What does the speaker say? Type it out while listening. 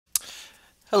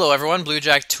Hello everyone,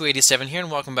 BlueJack287 here, and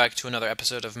welcome back to another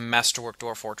episode of Masterwork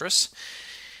Dwarf Fortress.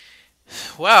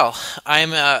 Well,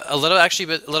 I'm a little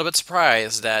bit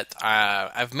surprised that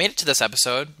I've made it to this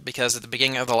episode because at the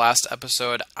beginning of the last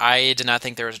episode, I did not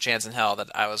think there was a chance in hell that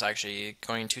I was actually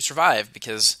going to survive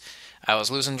because I was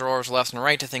losing dwarves left and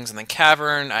right to things in the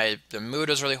cavern. The mood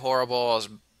was really horrible. I was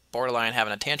borderline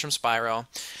having a tantrum spiral,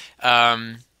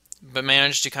 but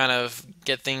managed to kind of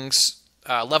get things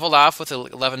leveled off with the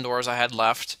 11 dwarves I had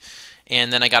left.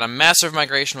 And then I got a massive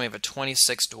migration wave of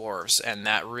 26 dwarves, and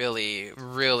that really,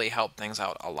 really helped things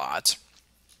out a lot.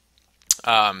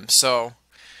 So,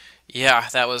 yeah,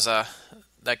 that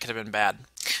could have been bad.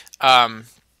 Um,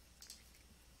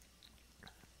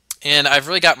 and I've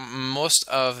really got most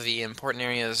of the important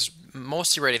areas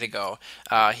mostly ready to go.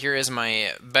 Here is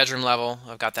my bedroom level.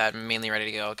 I've got that mainly ready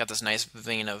to go. I've got this nice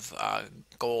vein of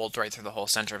gold right through the whole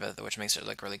center of it, which makes it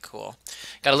look really cool.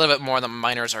 Got a little bit more that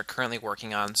miners are currently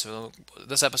working on, so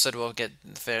this episode we'll get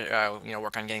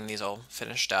work on getting these all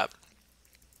finished up.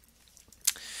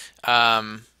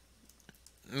 This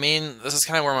is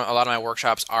kind of where a lot of my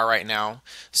workshops are right now.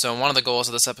 So one of the goals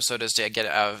of this episode is to get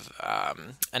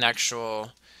an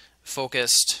actual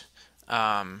focused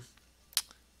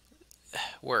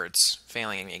words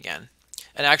failing me again.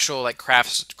 An actual like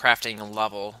crafting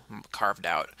level carved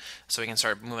out, so we can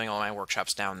start moving all my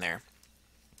workshops down there.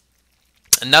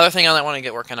 Another thing I want to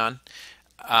get working on,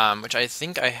 which I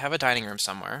think I have a dining room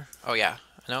somewhere. Oh yeah,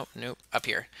 nope, up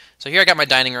here. So here I got my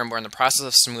dining room. We're in the process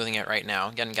of smoothing it right now.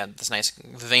 Again, got this nice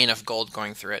vein of gold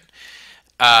going through it.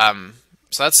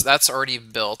 So that's already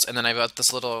built, and then I've got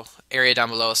this little area down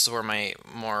below. This is where my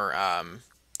more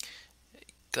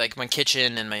like my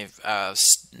kitchen and my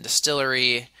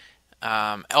distillery.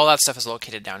 All that stuff is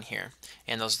located down here,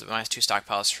 and those are my two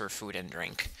stockpiles for food and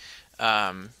drink.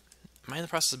 Am I in the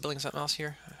process of building something else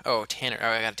here? Oh, tanner. Oh,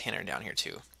 I got a tanner down here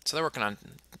too. So they're working on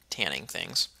tanning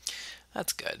things.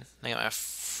 That's good. I got my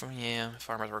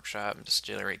farmer's workshop,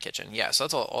 distillery, kitchen. Yeah, so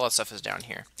that's all that stuff is down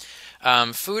here.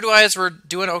 Food-wise, we're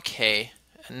doing okay.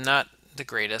 Not the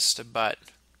greatest, but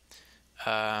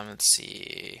let's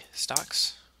see,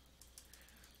 stocks.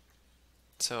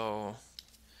 So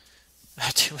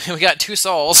we got 2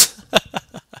 souls.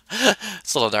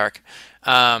 It's a little dark.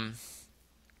 And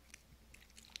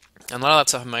a lot of that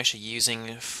stuff I'm actually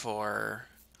using for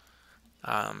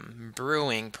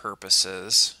brewing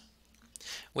purposes.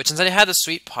 Which, since I had the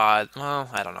sweet pod, well,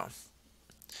 I don't know.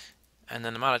 And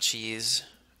then amount of cheese,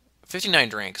 59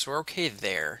 drinks. We're okay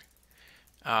there.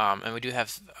 And we do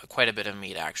have quite a bit of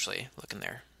meat actually looking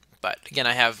there. But again,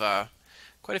 I have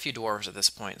quite a few dwarves at this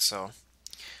point, so.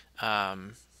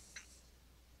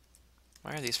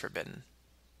 Why are these forbidden?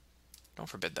 Don't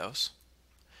forbid those.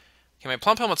 Okay, my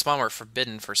plum helmet spawn were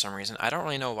forbidden for some reason. I don't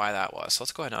really know why that was. So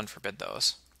let's go ahead and unforbid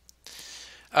those.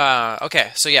 Okay,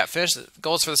 so yeah, finish the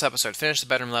goals for this episode. Finish the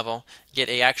bedroom level, get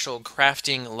a actual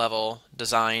crafting level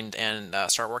designed, and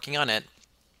start working on it.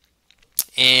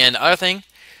 And other thing,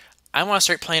 I want to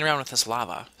start playing around with this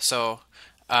lava. So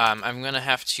I'm going to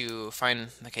have to find...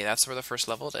 Okay, that's where the first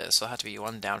level is, so I'll have to be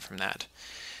one down from that.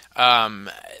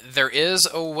 There is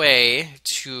a way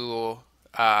to...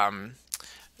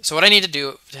 so what I need to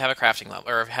do to have a crafting level,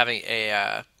 or having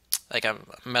a like a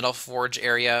metal forge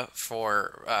area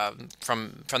for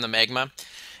from the magma,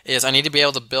 is I need to be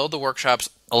able to build the workshops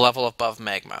a level above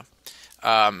magma.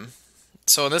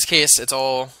 So in this case, it's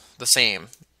all the same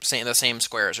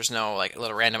squares. There's no like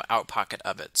little random out pocket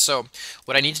of it. So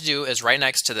what I need to do is right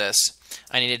next to this,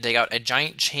 I need to dig out a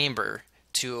giant chamber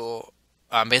to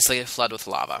basically flood with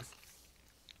lava,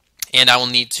 and I will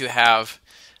need to have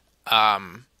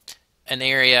an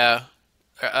area.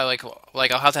 Like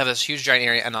I'll have to have this huge giant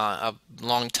area and a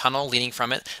long tunnel leading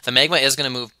from it. The magma is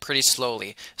going to move pretty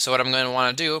slowly, so what I'm going to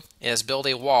want to do is build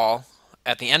a wall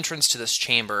at the entrance to this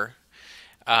chamber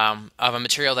of a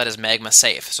material that is magma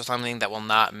safe, so something that will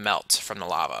not melt from the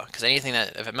lava, because anything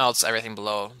that, if it melts, everything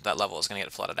below that level is going to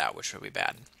get flooded out, which would be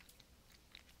bad.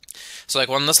 So like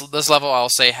when this level, I'll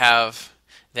say have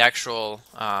the actual,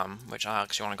 which I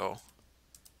actually want to go.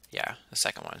 Yeah, the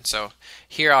second one. So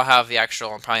here I'll have the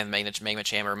actual, probably the magma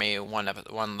chamber, maybe one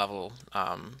level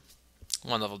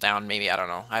down, maybe, I don't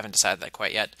know. I haven't decided that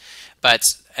quite yet. But,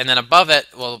 and then above it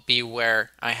will be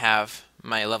where I have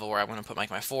my level where I'm going to put like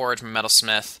my forge, my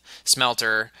metalsmith,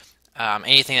 smelter,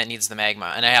 anything that needs the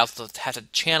magma. And I have to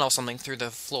channel something through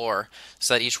the floor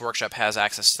so that each workshop has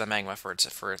access to the magma for its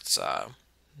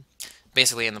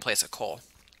basically in the place of coal.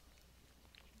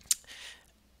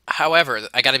 However,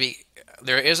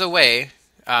 there is a way.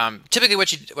 Typically,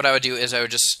 what I would do is I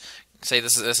would just say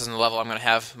this isn't the level I'm going to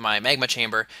have my magma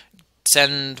chamber.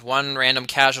 send one random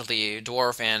casualty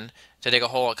dwarf in to dig a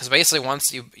hole, because basically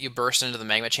once you burst into the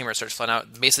magma chamber, it starts flooding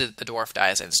out. Basically, the dwarf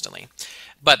dies instantly.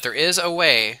 But there is a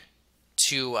way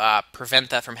to prevent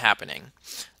that from happening.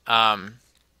 And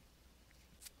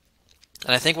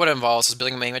I think what it involves is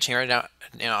building a magma chamber down,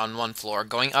 on one floor,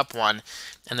 going up one,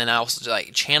 and then also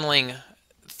like channeling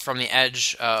from the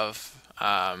edge of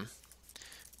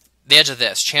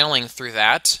this, channeling through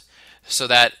that, so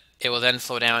that it will then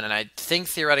flow down. And I think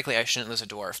theoretically I shouldn't lose a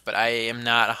dwarf, but I am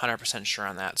not 100% sure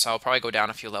on that. So I'll probably go down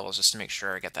a few levels just to make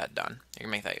sure I get that done. I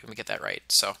can get that right.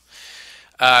 So.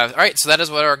 All right, so that is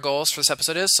what our goals for this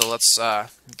episode is. So let's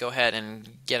go ahead and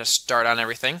get a start on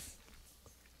everything.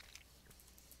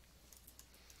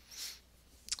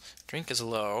 Drink is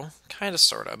low, kind of,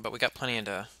 sort of, but we got plenty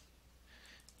to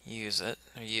use it.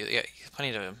 Yeah,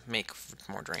 plenty to make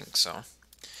more drink. So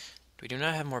we do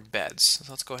not have more beds. So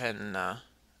let's go ahead and oh,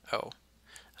 all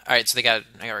right. So I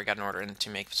already got an order in to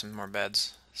make some more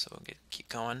beds. So we'll keep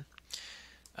going.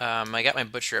 I got my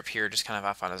butcher up here, just kind of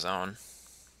off on his own.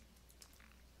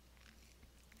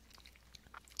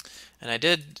 And I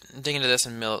did dig into this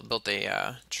and built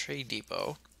a trade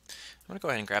depot. I'm going to go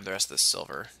ahead and grab the rest of this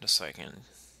silver, just so I can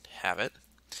have it.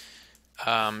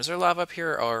 Is there lava up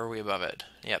here, or are we above it?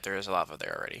 Yep, there is lava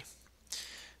there already.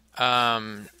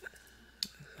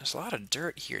 There's a lot of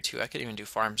dirt here, too. I could even do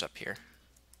farms up here.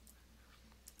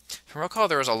 If I recall,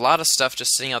 there was a lot of stuff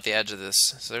just sitting out the edge of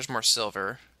this. So there's more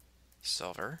silver.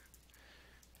 Silver.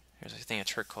 There's a thing of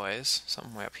turquoise.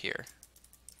 Something way up here.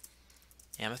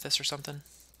 Amethyst or something?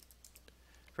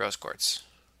 Rose quartz.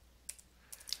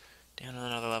 Down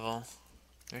on another level.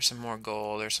 There's some more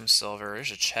gold. There's some silver. There's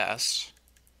a chest.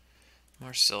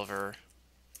 More silver.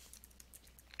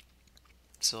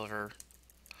 Silver.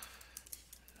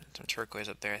 Some turquoise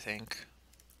up there, I think.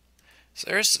 So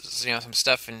there's some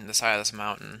stuff in the side of this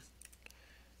mountain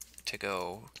to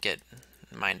go get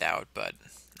mined out, but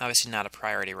obviously not a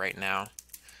priority right now.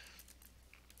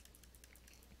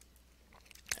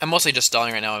 I'm mostly just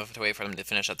stalling right now to wait for them to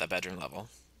finish at that bedroom level.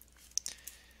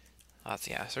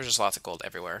 Yeah, so there's just lots of gold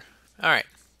everywhere. Alright.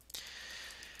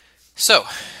 So,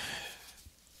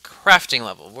 crafting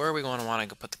level. Where are we going to want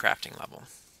to put the crafting level?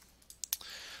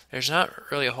 There's not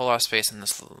really a whole lot of space in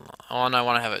this. And I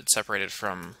want to have it separated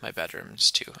from my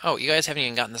bedrooms, too. Oh, you guys haven't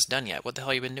even gotten this done yet. What the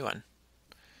hell have you been doing?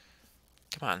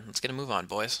 Come on, let's get a move on,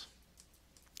 boys.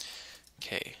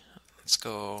 Okay, let's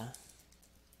go.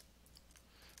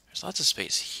 There's lots of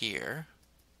space here.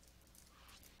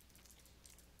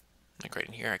 Like right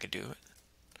in here, I could do it.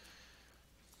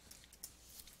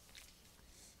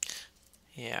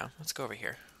 Yeah, let's go over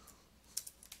here.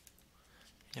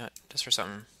 You know what? Just for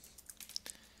something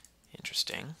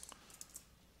interesting.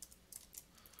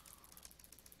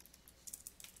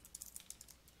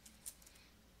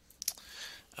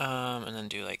 And then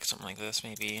do like something like this,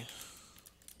 maybe.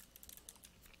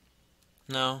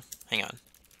 No, hang on.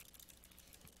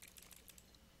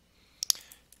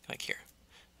 Like here.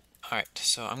 Alright,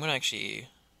 so I'm going to actually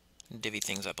divvy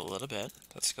things up a little bit.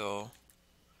 Let's go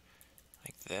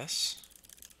like this.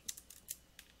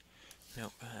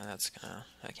 Nope,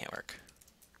 that can't work.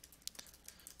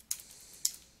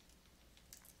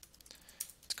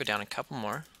 Let's go down a couple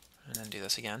more, and then do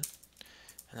this again.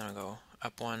 And then I'll go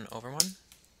up one, over one.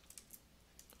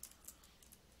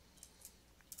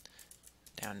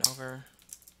 Down and over,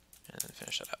 and then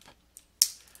finish it up.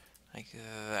 Like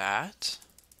that.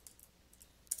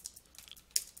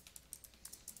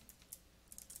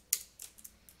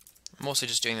 Mostly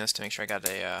just doing this to make sure I got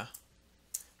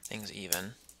things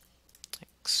even,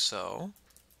 like so.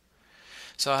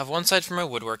 So I'll have one side for my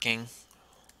woodworking.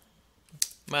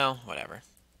 Well, whatever.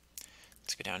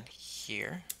 Let's go down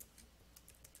here,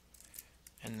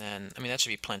 and then that should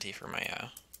be plenty for my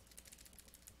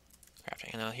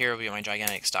crafting. And then here will be my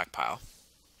gigantic stockpile.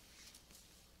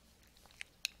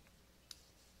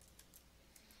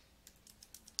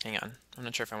 Hang on, I'm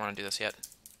not sure if I want to do this yet.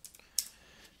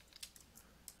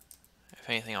 If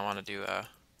anything, I want to do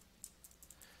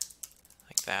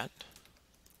like that.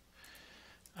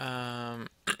 I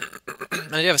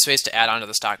do have a space to add onto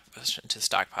the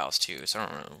stockpiles too, so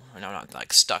I'm not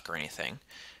like stuck or anything.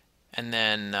 And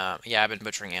then yeah, I've been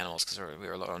butchering animals because we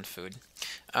were low on food.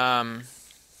 Yeah,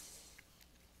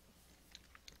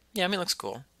 it looks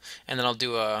cool. And then I'll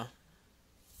do a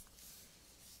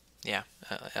yeah,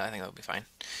 I think that'll be fine.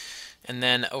 And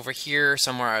then over here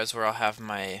somewhere is where I'll have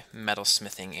my metal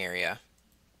smithing area.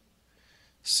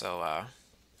 So,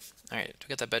 alright, do we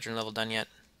get that bedroom level done yet?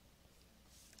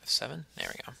 F7? There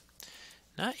we go.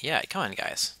 Not yet. Come on,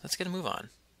 guys. Let's get a move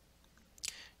on.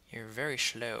 You're very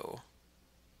slow.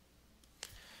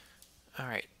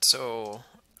 Alright, so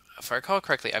if I recall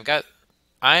correctly,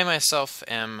 I myself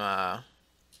am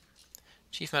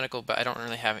chief medical, but I don't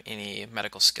really have any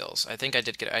medical skills. I think I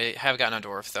have gotten a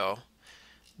dwarf though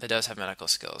that does have medical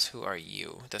skills. Who are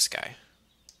you? This guy.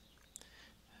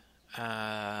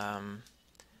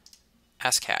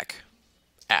 Askak.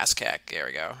 Askak, there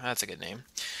we go. That's a good name.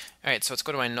 Alright, so let's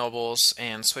go to my nobles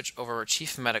and switch over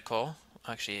chief medical.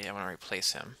 Actually, I want to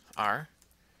replace him. R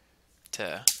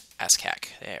to Askak.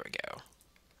 There we go.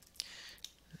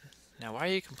 Now, why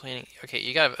are you complaining? Okay,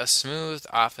 you got a smooth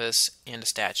office and a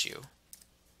statue.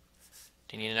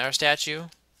 Do you need another statue? Will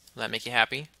that make you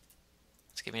happy?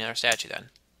 Let's give me another statue then.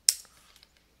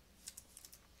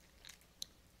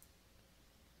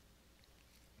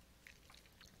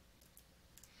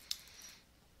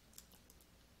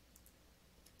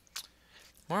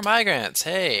 More migrants,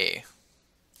 hey!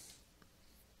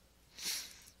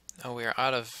 Oh, we are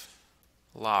out of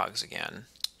logs again.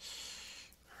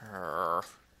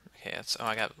 Okay,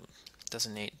 I got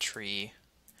designate tree.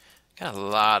 Got a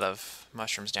lot of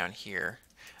mushrooms down here.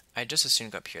 I'd just as soon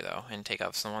go up here though and take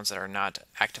out some ones that are not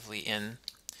actively in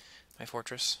my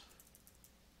fortress.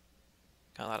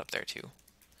 Got a lot up there too.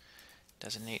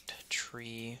 Designate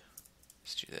tree.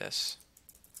 Let's do this.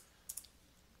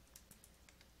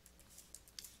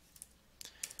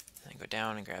 Then go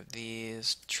down and grab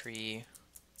these. Tree.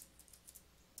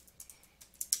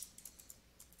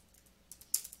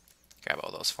 Grab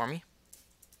all those for me.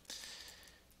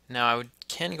 Now I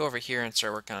can go over here and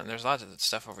start working on it. There's lots of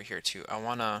stuff over here too. I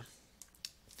want to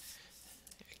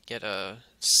get a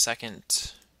second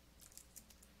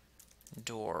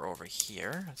door over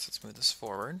here. Let's move this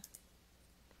forward.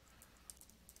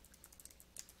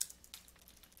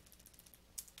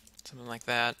 Something like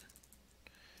that.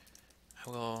 I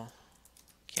will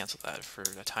cancel that for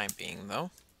the time being though.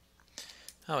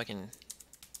 Oh, I can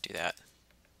do that.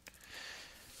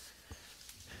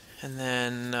 And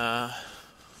then I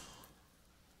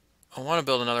want to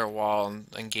build another wall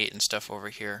and gate and stuff over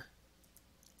here.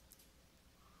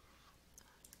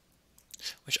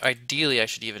 Which ideally I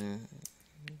should even...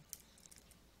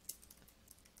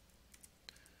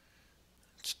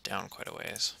 It's down quite a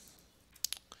ways.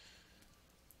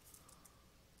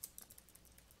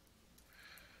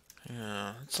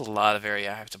 Yeah, it's a lot of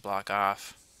area I have to block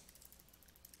off.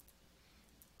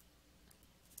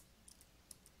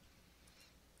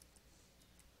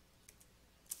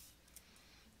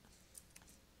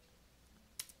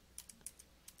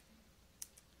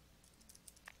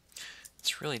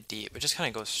 It's really deep. It just kind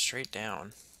of goes straight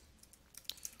down.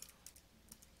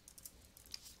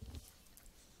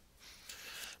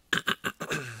 I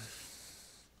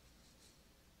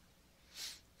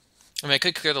mean, I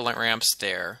could clear the ramps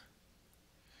there,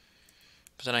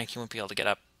 but then I won't be able to get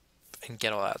up and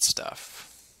get all that stuff.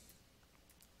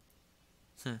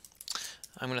 I'm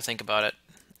going to think about it,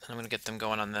 and I'm going to get them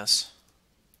going on this.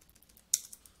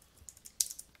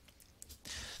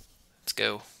 Let's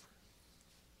go.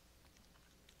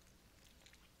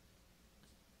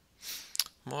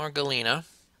 More galena.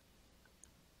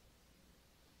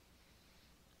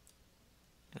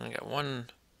 I got one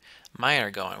miner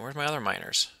going. Where's my other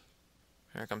miners?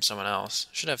 Here comes someone else.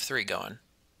 Should have 3 going.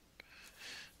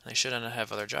 They shouldn't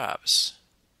have other jobs.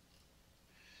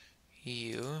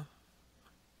 You.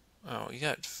 Oh, you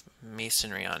got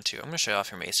masonry on too. I'm going to show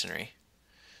off your masonry.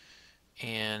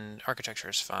 And architecture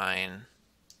is fine.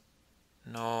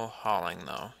 No hauling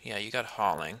though. Yeah, you got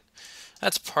hauling.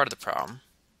 That's part of the problem.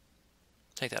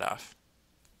 Take that off.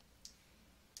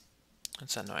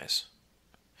 What's that noise?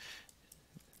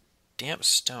 Damp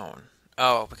stone.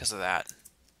 Oh, because of that.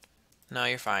 No,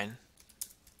 you're fine.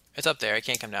 It's up there. I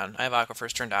can't come down. I have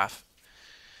aquifers turned off.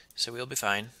 So we'll be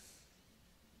fine.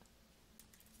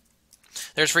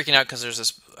 They're just freaking out because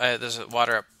there's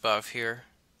water up above here.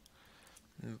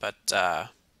 But,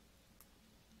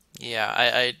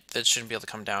 yeah, that shouldn't be able to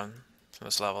come down from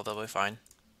this level. They'll be fine.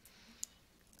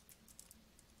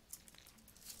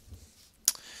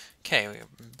 Okay,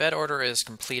 bed order is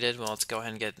completed. Well, let's go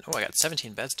ahead and get... Oh, I got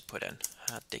 17 beds to put in.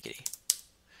 Hot diggity.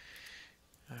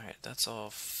 Alright, that's all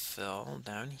filled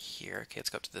down here. Okay, let's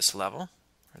go up to this level,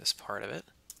 or this part of it.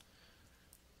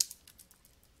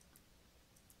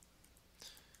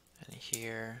 And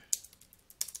here.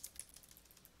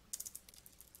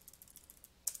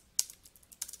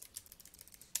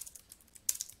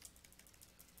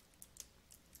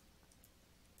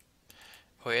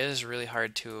 Boy, it is really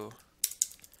hard to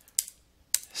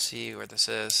see where this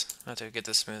is. I have to get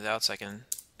this smoothed out so I can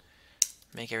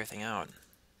make everything out.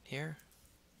 Here?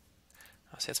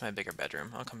 I'll say it's my bigger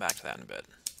bedroom. I'll come back to that in a bit.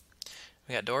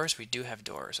 We got doors? We do have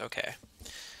doors. Okay.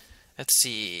 Let's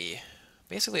see.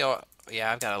 Basically,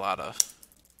 yeah, I've got a lot of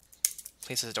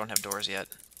places that don't have doors yet.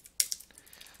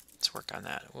 Let's work on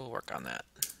that. We'll work on that.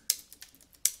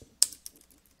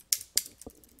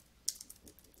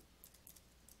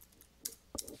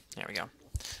 There we go.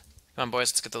 Come on,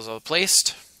 boys. Let's get those all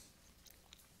placed.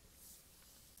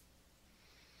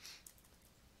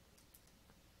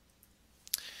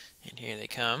 And here they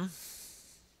come.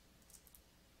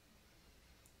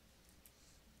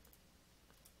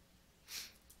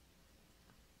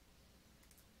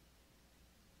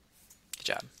 Good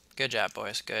job. Good job,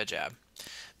 boys. Good job.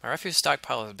 My refuse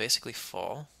stockpile is basically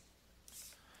full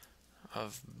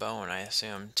of bone, I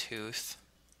assume. Tooth.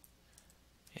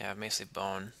 Yeah, mostly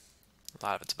bone. A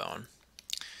lot of it's bone.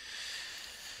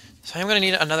 So I'm going to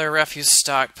need another refuse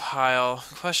stockpile.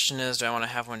 Question is, do I want to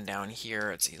have one down here?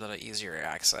 It's a little easier to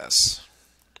access.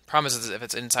 Problem is, if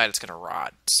it's inside, it's going to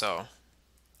rot. So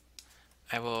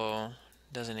I will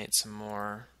designate some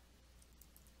more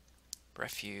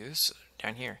refuse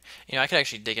down here. You know, I could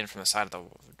actually dig in from the side of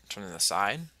the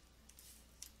side.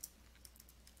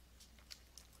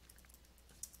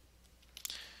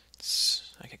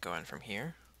 I could go in from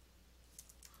here.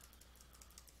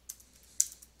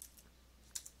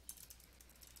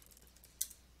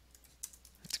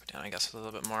 Let's go down, I guess, a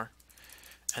little bit more.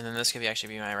 And then this could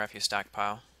actually be my refuse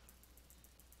stockpile.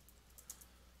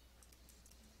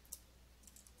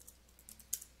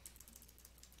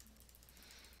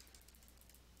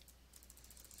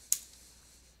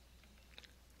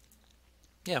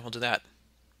 Yeah, we'll do that.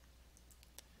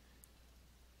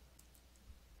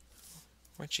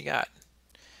 What you got?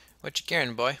 What you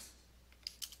carrying, boy?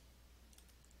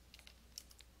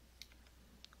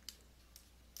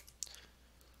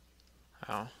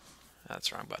 Oh, that's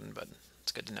the wrong button, but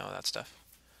it's good to know that stuff.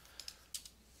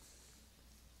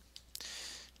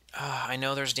 Ah, I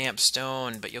know there's damp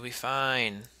stone, but you'll be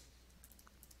fine.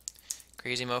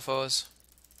 Crazy mofos.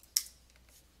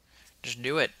 Just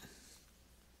do it.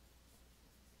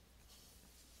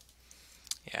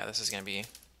 Yeah, this is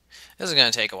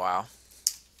gonna take a while.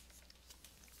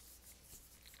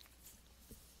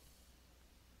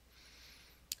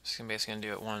 Just basically gonna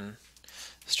do it one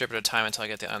strip at a time until I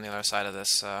get on the other side of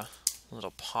this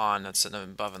little pond that's sitting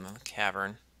above in the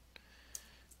cavern.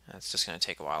 That's just gonna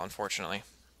take a while, unfortunately.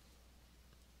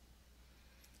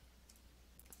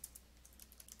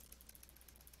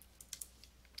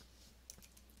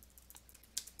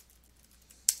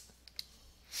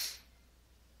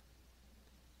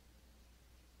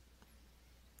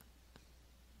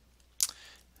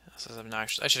 This is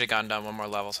obnoxious. I should have gone down one more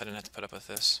level so I didn't have to put up with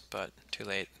this, but too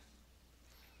late.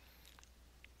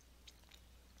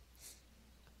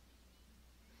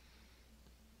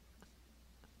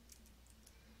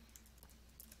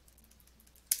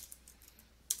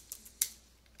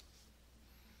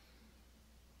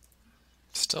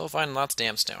 Still finding lots of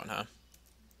damn stone, huh?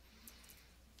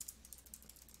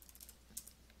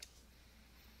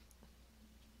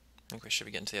 I think we should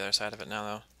be getting to the other side of it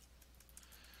now,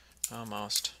 though.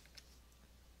 Almost.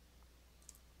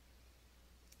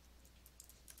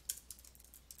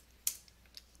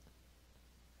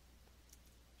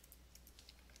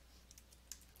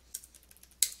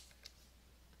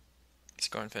 Let's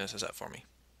go and finish this up for me.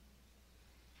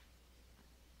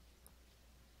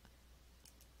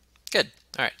 Good.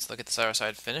 Alright, so look at this other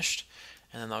side finished,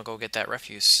 and then I'll go get that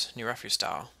new refuse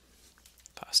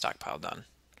stockpile done.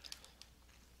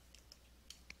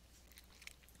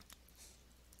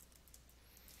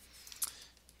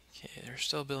 Okay, they're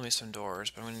still building me some doors,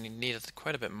 but I'm going to need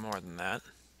quite a bit more than that.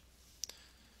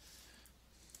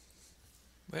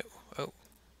 Wait, oh,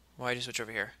 why'd you switch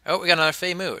over here? Oh, we got another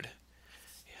Fey mood.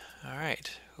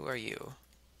 Alright, who are you?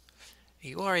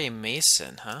 You are a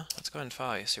mason, huh? Let's go ahead and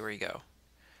follow you, see where you go.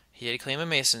 He did claim a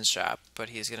mason's shop, but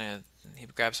he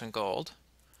grabbed some gold.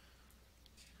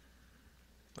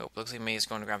 Oh, looks like he's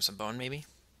going to grab some bone, maybe?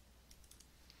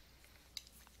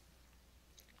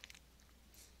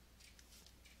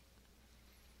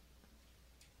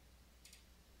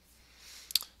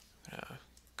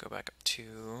 Go back up to...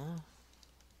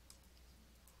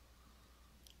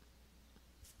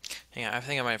 Hang on, I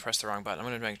think I might have pressed the wrong button.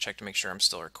 I'm going to check to make sure I'm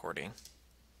still recording.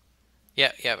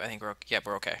 Yeah, I think we're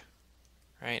okay.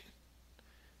 Right?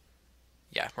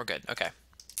 Yeah, we're good. Okay.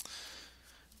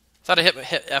 Thought I hit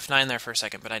F9 there for a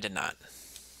second, but I did not.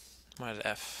 I wanted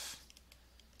F.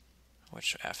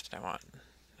 Which F did I want?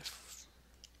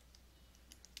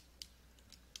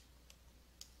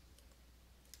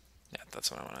 Yeah, that's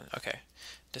what I wanted. Okay.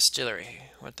 Distillery.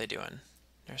 What they doing?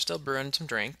 They're still brewing some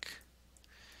drink.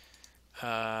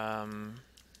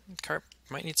 Carp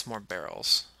might need some more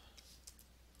barrels.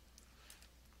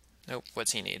 Nope,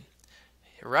 what's he need?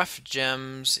 Rough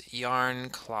gems, yarn,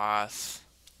 cloth.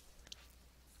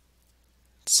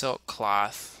 silk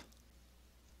cloth.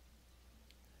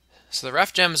 So the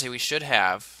rough gems we should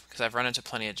have, because I've run into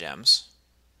plenty of gems.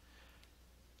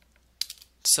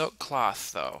 Silk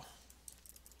cloth, though.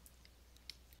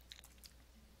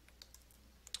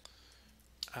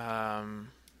 Let's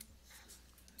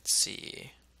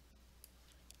see.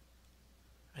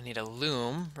 I need a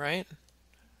loom, right?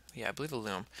 Yeah, I believe a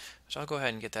loom. So I'll go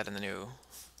ahead and get that in the new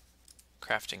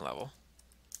crafting level.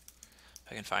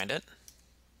 If I can find it.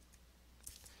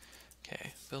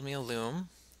 Okay, build me a loom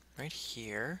right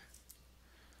here.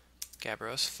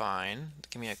 Gabbro's fine.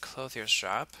 Give me a clothier's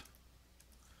shop.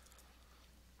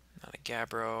 Not a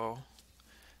Gabbro.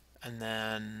 And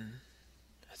then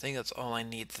I think that's all I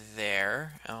need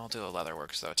there. And I'll do a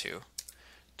leatherworks though too,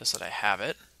 just so that I have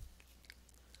it.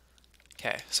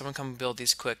 Okay, someone come build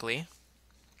these quickly,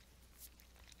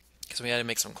 because we had to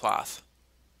make some cloth.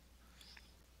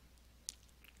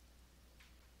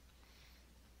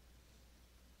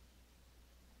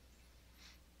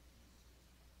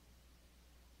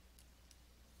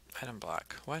 Item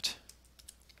block. What?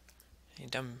 You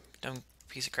dumb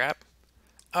piece of crap.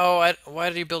 Oh, why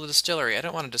did you build a distillery? I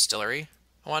don't want a distillery.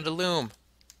 I wanted a loom.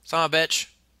 Son of a bitch.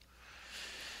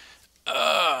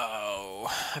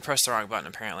 Oh, I pressed the wrong button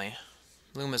apparently.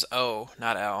 Loom is O,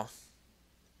 not L.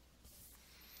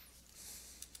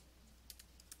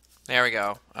 There we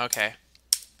go. Okay.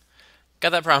 Got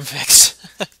that problem fixed.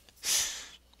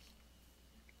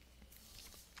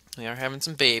 We are having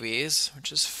some babies,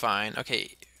 which is fine.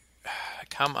 Okay,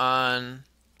 come on.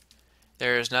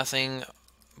 There's nothing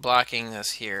blocking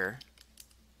this here.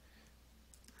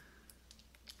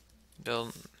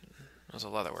 Build. Those are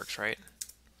leatherworks, right?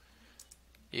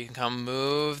 You can come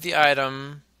move the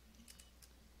item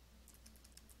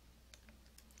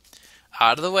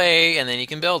out of the way, and then you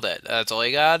can build it. That's all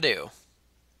you gotta do.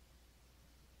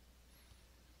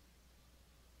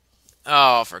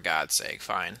 Oh, for God's sake,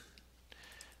 fine.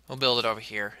 We'll build it over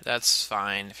here. That's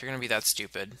fine. If you're gonna be that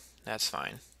stupid, that's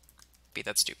fine. Be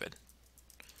that stupid.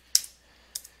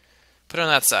 Put it on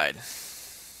that side.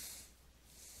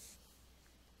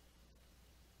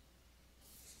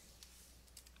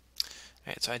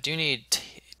 Alright, so I do need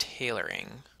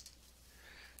tailoring.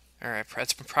 Alright,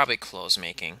 that's probably clothes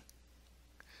making.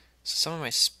 So some of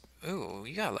my... Ooh,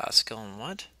 you got a lot of skill in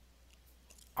what?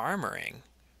 Armoring.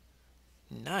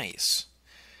 Nice.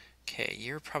 Okay,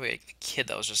 you're probably a kid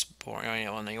that was just born. Oh,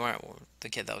 yeah, well, no, you weren't the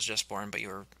kid that was just born, but you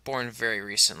were born very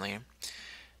recently.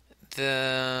 You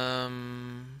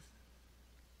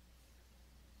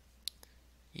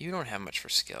don't have much for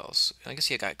skills. I guess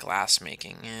you got glass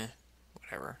making.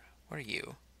 Whatever. What are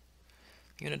you?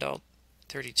 You an adult?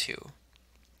 32.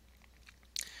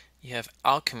 You have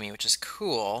alchemy, which is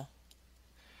cool.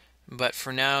 But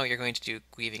for now, you're going to do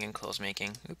weaving and clothes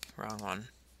making. Oop, wrong one.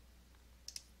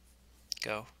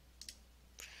 Go.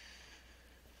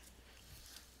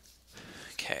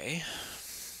 Okay.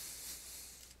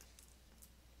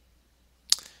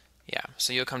 Yeah,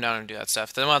 so you'll come down and do that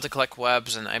stuff. Then we'll have to collect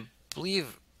webs, and I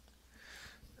believe...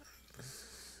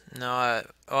 No,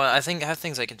 well, I think I have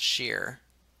things I can shear.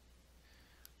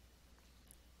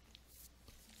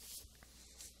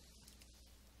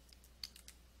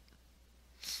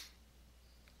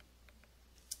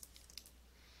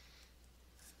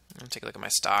 Let me take a look at my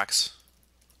stocks.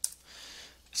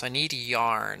 So I need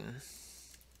yarn.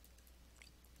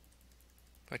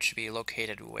 Which should be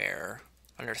located where?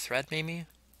 Under thread, maybe?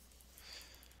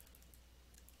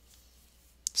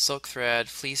 Silk thread,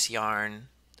 fleece yarn,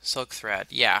 silk thread.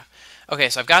 Yeah. Okay,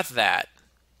 so I've got that.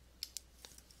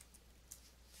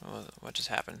 What just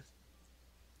happened?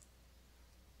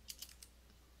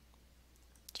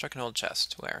 Struck an old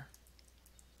chest. Where?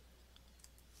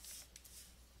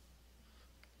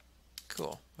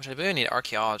 Cool. Which I really need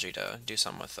archaeology to do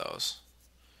something with those.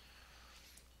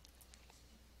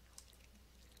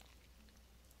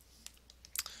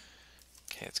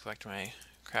 Okay, let's go back to my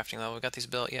crafting level. We got these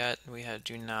built yet? We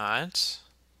do not.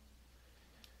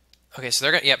 Okay, so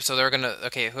they're gonna. Yep. So they're gonna.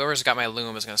 Okay, whoever's got my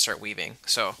loom is gonna start weaving.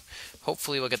 So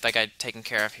hopefully we'll get that guy taken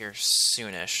care of here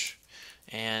soonish.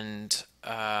 And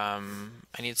I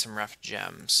need some rough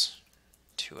gems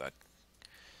to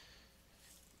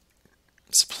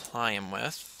supply him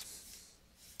with.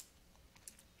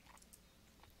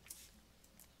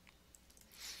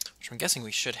 Which I'm guessing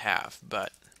we should have,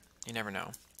 but you never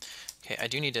know. Okay, I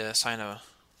do need to assign a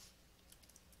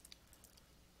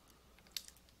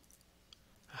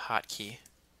hotkey.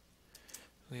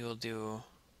 We will do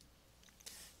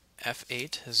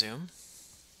F8 zoom.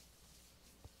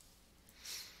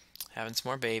 Having some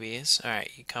more babies.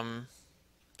 Alright, you come.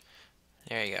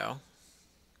 There you go.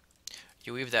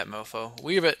 You weave that mofo.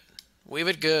 Weave it! Weave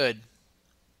it good!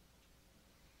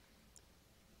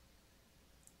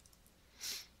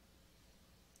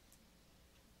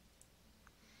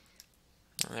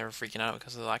 And they were freaking out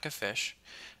because of the lack of fish.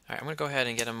 Alright, I'm going to go ahead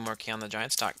and get them working on the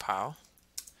giant stockpile.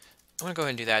 I'm going to go ahead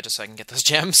and do that just so I can get those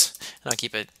gems, and I'll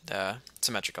keep it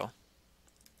symmetrical.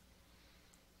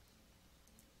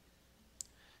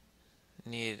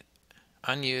 Need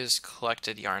unused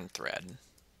collected yarn thread.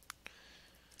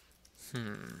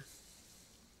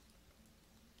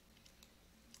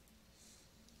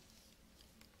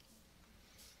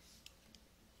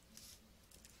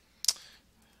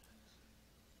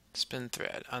 Spin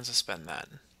thread. Unsuspend that.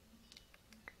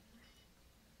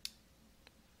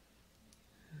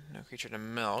 No creature to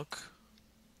milk.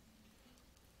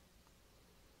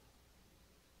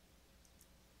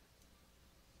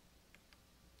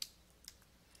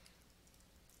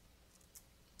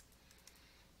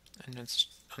 And let's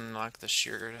unlock the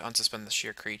sheer, unsuspend the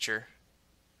sheer creature.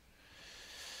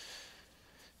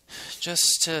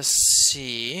 Just to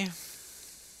see.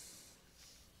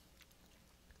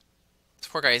 This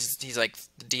poor guy, he's like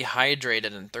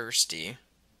dehydrated and thirsty.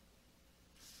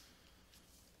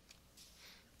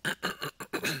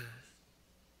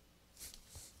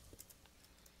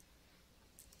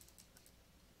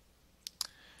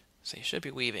 So you should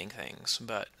be weaving things,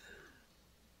 but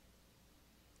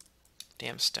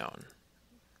damn stone.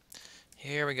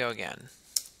 Here we go again.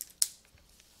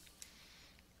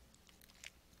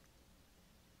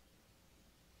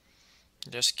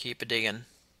 Just keep digging.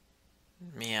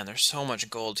 Man, there's so much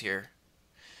gold here.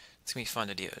 It's gonna be fun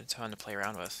to do. It's fun to play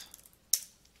around with.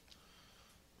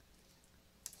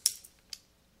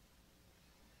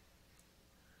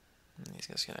 He's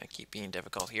just gonna keep being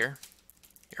difficult here.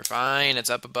 You're fine. It's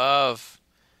up above.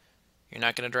 You're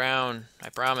not gonna drown. I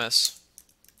promise.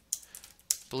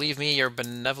 Believe me, you're a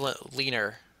benevolent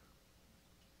leaner.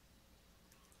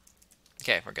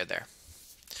 Okay, we're good there.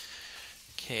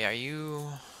 Okay, are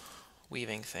you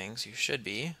weaving things? You should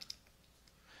be.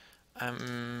 I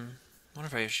wonder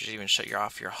if I should even shut you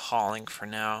off your hauling for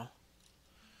now.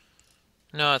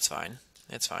 No, it's fine.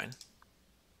 It's fine.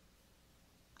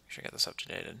 Should get this up to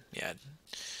date. Yeah.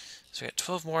 So we got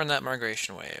 12 more in that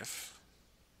migration wave.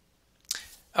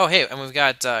 Oh, hey, and we've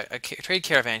got a trade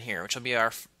caravan here, which will be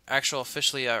our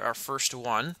officially our first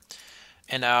one.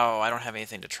 And now I don't have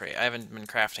anything to trade. I haven't been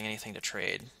crafting anything to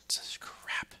trade. It's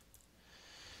crap.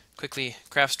 Quickly,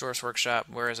 craft stores workshop.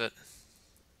 Where is it?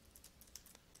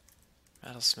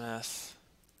 Metalsmith,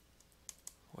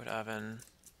 wood oven,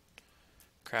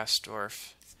 craft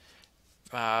dwarf.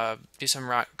 Do some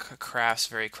rock crafts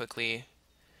very quickly,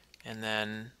 and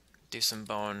then do some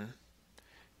bone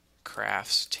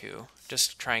crafts too.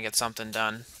 Just try and get something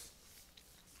done.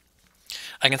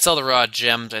 I can sell the raw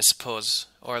gems, I suppose,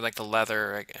 or like the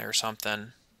leather or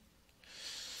something.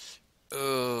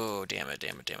 Oh, damn it,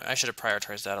 damn it, damn it. I should have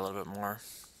prioritized that a little bit more.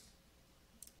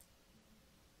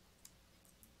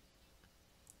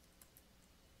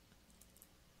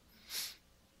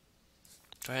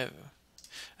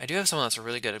 I do have someone that's a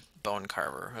really good at bone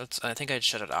carver. I think I'd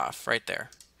shut it off right there.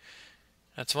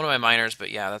 That's one of my miners,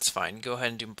 but yeah, that's fine. Go ahead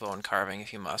and do bone carving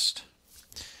if you must.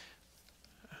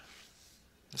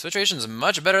 The situation is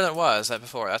much better than it was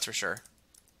before, that's for sure.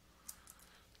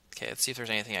 Okay, let's see if there's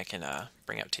anything I can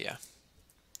bring up to you.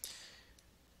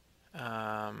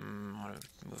 Want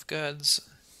to move goods.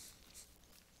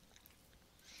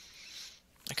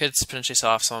 I could potentially sell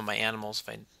off some of my animals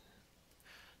if I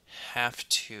have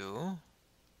to.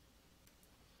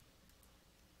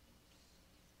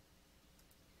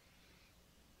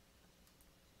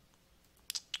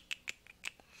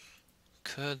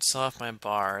 Could sell off my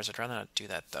bars. I'd rather not do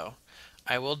that though.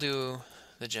 I will do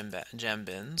the gem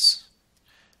bins.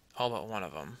 All but one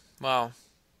of them. Well,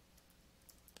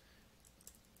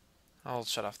 I'll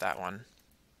shut off that one.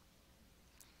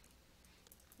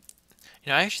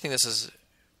 You know, I actually think this is...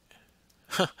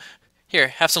 Here,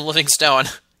 have some living stone.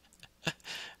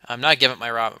 I'm not giving my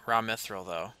raw mithril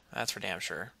though. That's for damn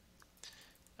sure.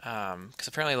 Because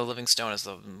apparently the living stone is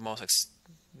the most...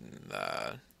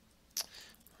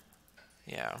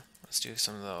 yeah, let's do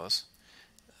some of those.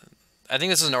 I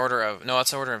think this is an order of... No,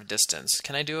 it's an order of distance.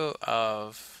 Can I do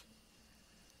of...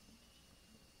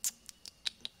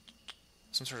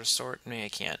 some sort of sort? No, I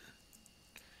can't.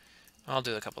 I'll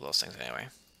do a couple of those things anyway.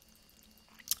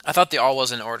 I thought the all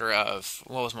was in order of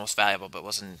what was most valuable, but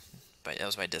wasn't. But it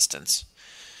was by distance.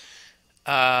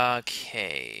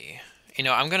 Okay. You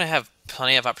know, I'm gonna have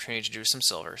plenty of opportunity to do some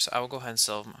silver, so I will go ahead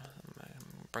and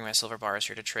bring my silver bars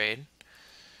here to trade.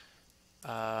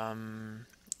 I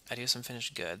do some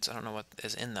finished goods. I don't know what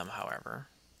is in them, however.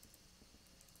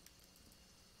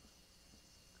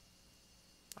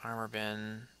 Armor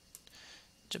bin,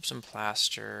 gypsum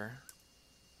plaster.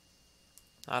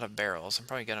 A lot of barrels. I'm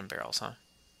probably good on barrels, huh?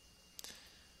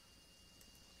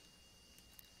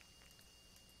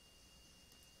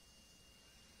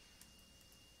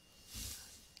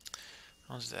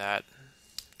 Let's do that.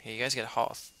 Okay, you guys get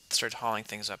start hauling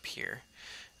things up here.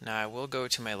 Now I will go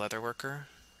to my leather worker,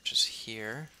 which is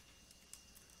here.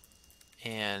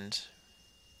 And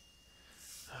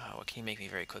what can you make me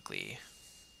very quickly?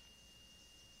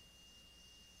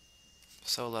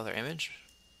 So leather image.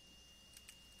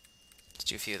 Let's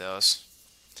do a few of those.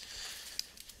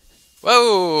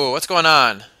 Whoa! What's going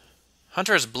on?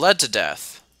 Hunter has bled to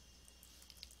death.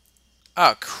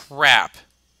 Oh, crap.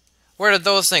 Where did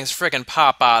those things frickin'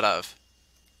 pop out of?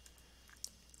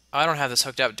 I don't have this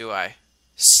hooked up, do I?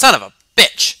 Son of a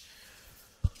bitch!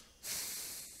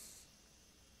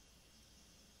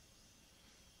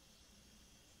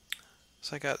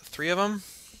 So I got 3 of them.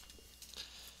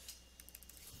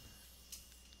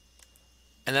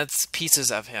 And that's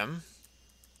pieces of him.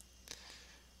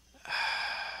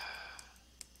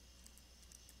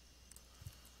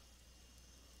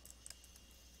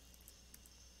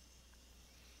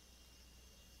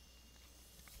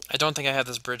 I don't think I have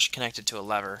this bridge connected to a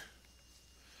lever.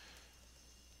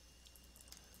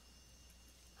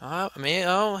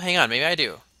 Oh, hang on, maybe I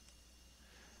do.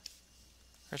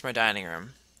 Where's my dining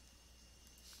room?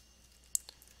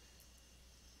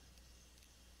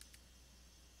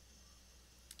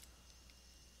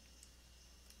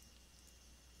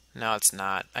 No, it's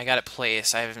not. I got it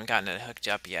placed. I haven't gotten it hooked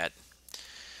up yet.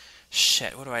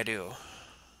 Shit, what do I do?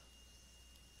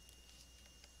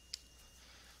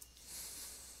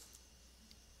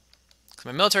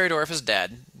 My military dwarf is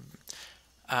dead.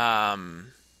 Now,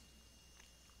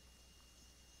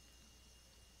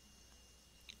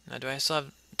 do I still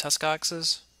have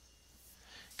tuskoxes?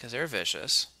 Because they're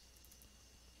vicious.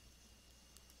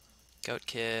 Goat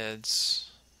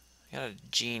kids. I got a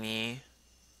genie.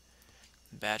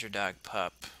 Badger dog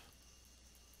pup.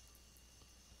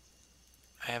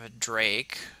 I have a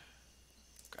drake.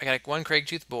 I got one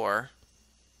cragtooth boar.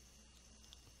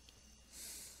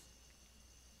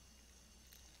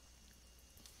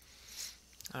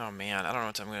 Oh man, I don't know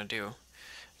what I'm going to do.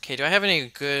 Okay, do I have any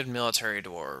good military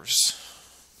dwarves?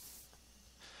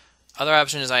 Other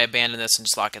option is I abandon this and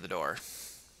just lock at the door.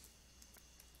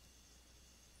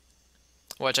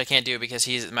 Which I can't do because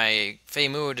my Fey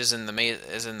Mood is in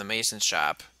the mason's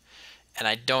shop,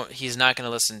 and he's not going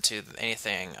to listen to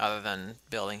anything other than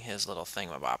building his little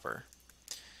thingamabopper.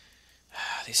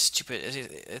 It's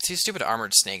these stupid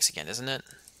armored snakes again, isn't it?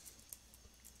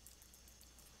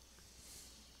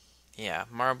 Yeah,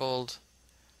 marbled.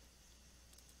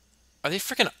 Are they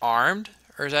freaking armed?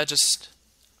 Or is that just...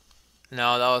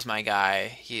 No, that was my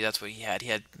guy. That's what he had. He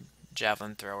had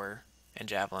javelin thrower and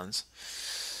javelins.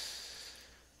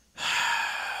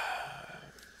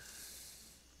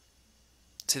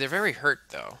 See, they're very hurt,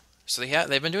 though. So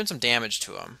they've been doing some damage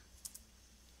to him.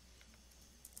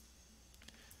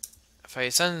 If I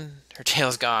send... Her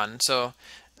tail's gone. So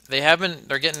they're having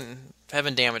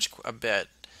damaged a bit.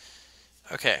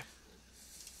 Okay.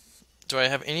 Do I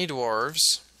have any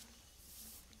dwarves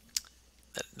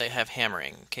that they have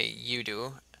hammering? Okay, you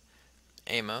do.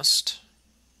 Amos.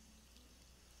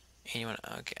 Anyone?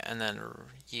 Okay, and then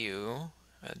you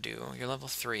do. You're level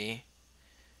 3.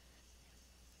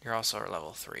 You're also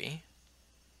level 3.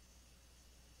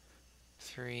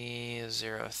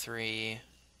 303.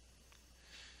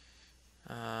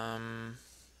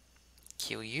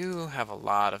 Q, you have a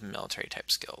lot of military type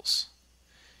skills.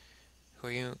 Who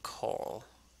are you? Cole.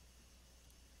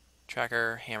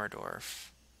 Tracker, Hammer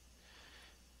Dwarf.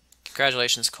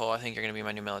 Congratulations, Cole. I think you're going to be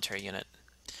my new military unit.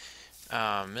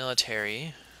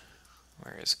 Military.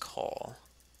 Where is Cole?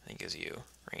 I think is you.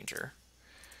 Ranger.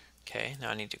 Okay, now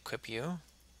I need to equip you.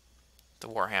 The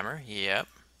Warhammer. Yep.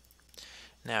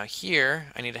 Now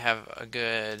here, I need to have a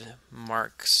good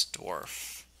Mark's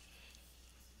Dwarf.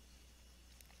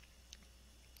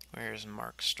 Where's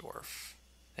Mark's Dwarf?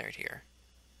 There it here.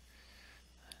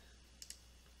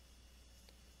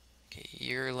 Okay,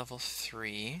 you're level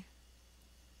 3.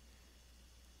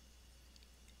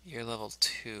 You're level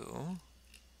 2.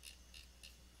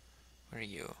 What are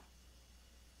you?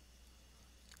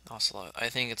 Also, I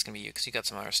think it's gonna be you because you got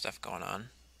some other stuff going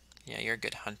on. Yeah, you're a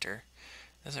good hunter.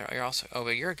 You're also. Oh,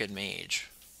 but you're a good mage.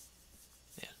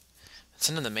 Yeah,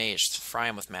 send in the mage to fry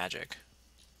him with magic.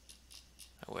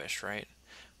 I wish, right?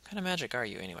 What kind of magic are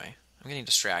you anyway? I'm getting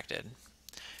distracted.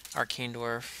 Arcane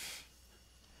dwarf.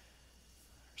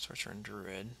 Sorcerer and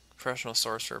druid. Professional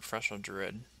sorcerer, professional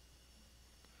druid.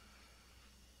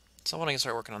 So I want to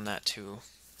start working on that too,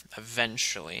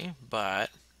 eventually.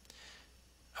 But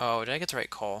oh, did I get the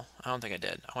right Cole? I don't think I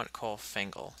did. I want Cole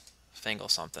Fangle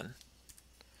something.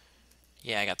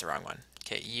 Yeah, I got the wrong one.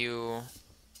 Okay, you.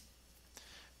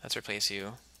 Let's replace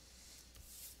you.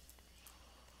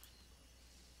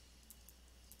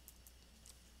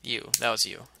 You. That was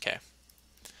you. Okay.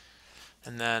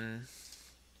 And then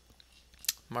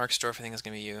Mark's Dwarf, I think is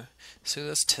going to be you.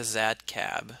 Sulis Tazad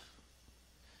Cab.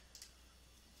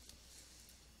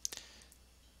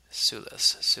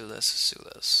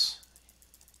 Sulis.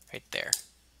 Right there.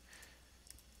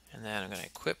 And then I'm going to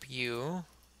equip you.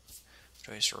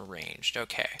 Choice arranged.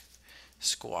 Okay.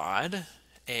 Squad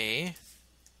A.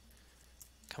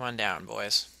 Come on down,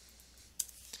 boys.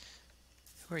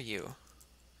 Who are you?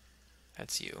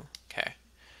 That's you. Okay.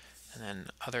 And then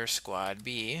other squad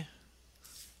B.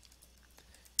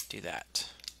 Do that.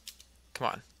 Come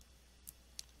on.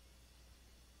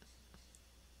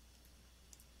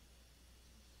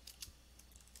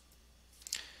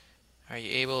 Are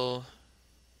you able...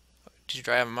 Did you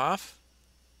drive him off?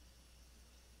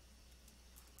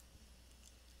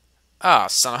 Oh,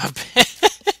 son of a bitch.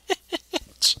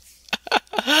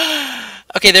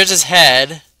 Okay, there's his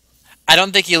head. I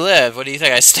don't think you live. What do you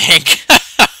think? I stink.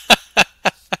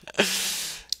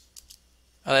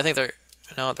 Oh, I think they're...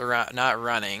 No, they're not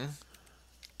running.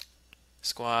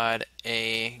 Squad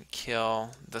A,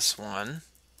 kill this one.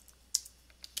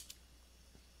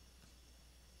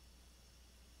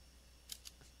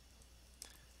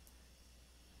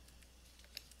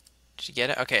 Did you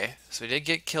get it? Okay, so we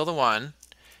did kill the one.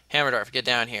 Hammerdorf, get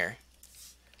down here.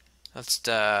 Let's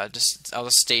I'll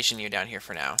just station you down here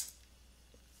for now.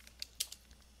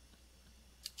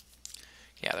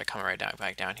 Yeah, they're coming right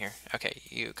back down here. Okay,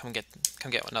 you come get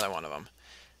another one of them.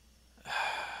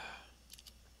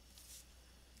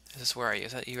 Is this, where are you?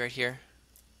 Is that you right here?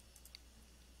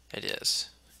 It is.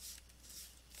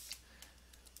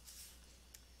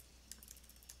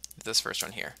 This first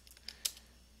one here.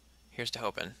 Here's to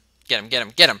hoping. Get him, get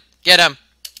him, get him, get him!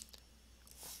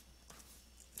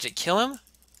 Did it kill him?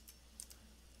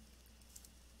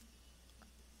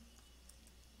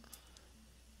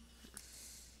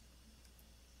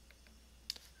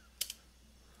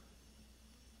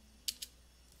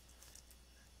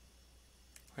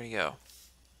 Where'd he go?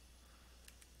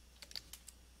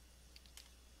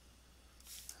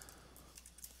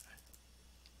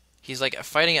 He's like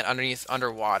fighting it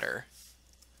underwater.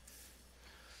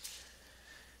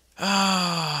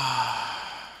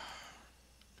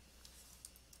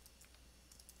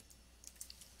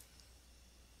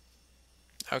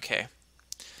 Okay.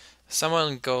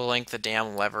 Someone go link the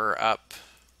damn lever up.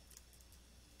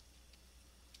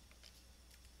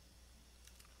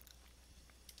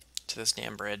 To this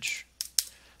damn bridge.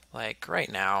 Like,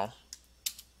 right now.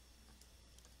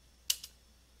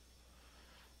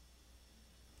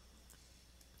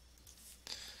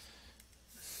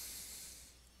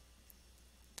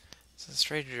 So the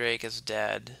stray drake is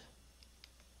dead.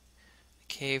 The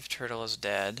cave turtle is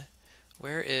dead.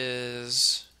 Where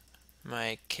is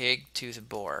my cag-toothed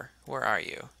boar? Where are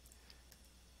you?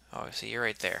 Oh, see, you're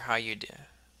right there. How you do?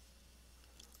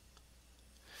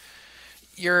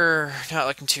 You're not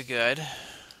looking too good.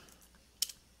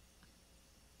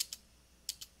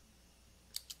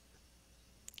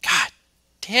 God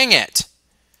dang it!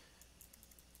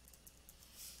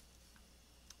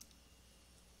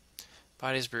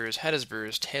 Body's bruised, head is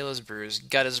bruised, tail is bruised,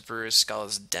 gut is bruised, skull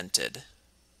is dented.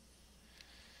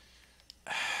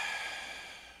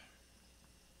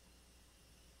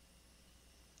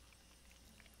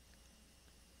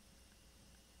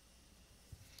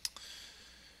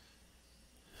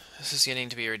 This is getting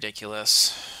to be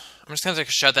ridiculous. I'm just going to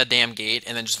shut that damn gate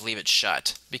and then just leave it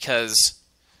shut. Because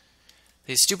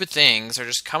these stupid things are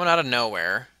just coming out of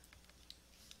nowhere.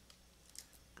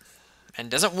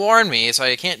 And doesn't warn me, so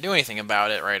I can't do anything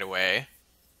about it right away.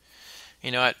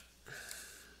 You know what?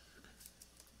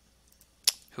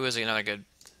 Who is another good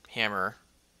hammer?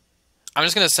 I'm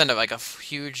just going to send up like a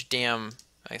huge damn...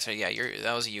 I said, yeah,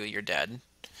 that was you. You're dead.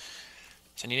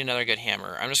 So I need another good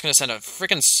hammer. I'm just going to send a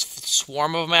freaking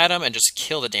swarm of them at him and just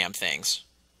kill the damn things.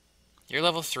 You're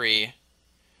level 3.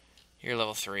 You're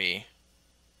level 3.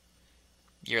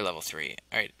 You're level 3.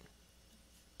 Alright.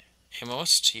 Amos,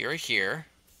 you're here.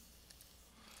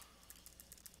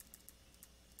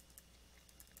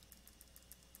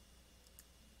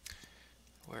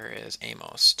 Where is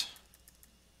Amos?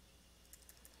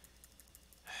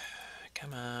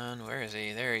 Come on, where is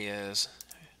he? There he is.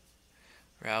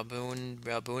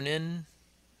 Ralbunin,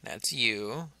 that's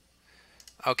you.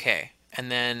 Okay,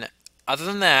 and then other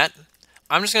than that,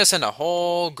 I'm just going to send a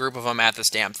whole group of them at this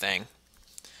damn thing.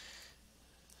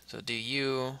 So do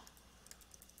you.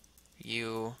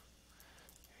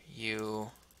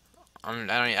 I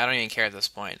don't even care at this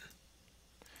point.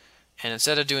 And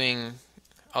instead of doing,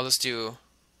 I'll just do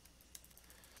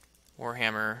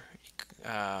Warhammer.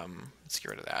 Let's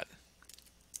get rid of that.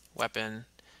 Weapon.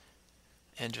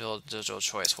 Individual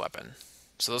choice weapon.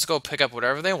 So let's go pick up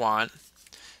whatever they want.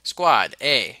 Squad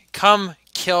A, come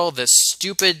kill this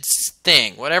stupid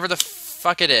thing. Whatever the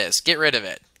fuck it is. Get rid of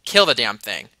it. Kill the damn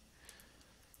thing.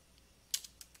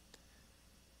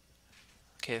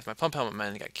 Okay, if my plump helmet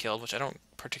man got killed, which I don't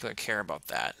particularly care about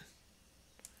that.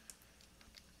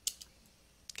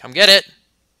 Come get it.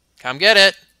 Come get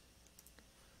it.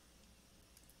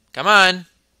 Come on.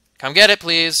 Come get it,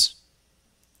 please.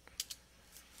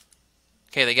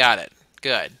 Okay, they got it.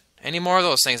 Good. Any more of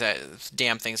those things,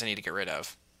 damn things I need to get rid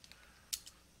of.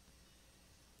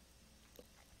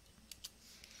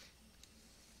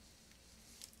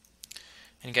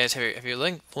 And guys, have you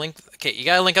link? Okay, you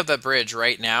gotta link up that bridge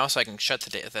right now so I can shut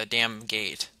the damn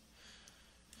gate.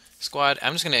 Squad,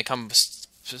 I'm just gonna come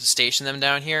station them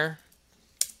down here,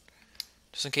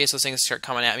 just in case those things start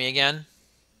coming at me again.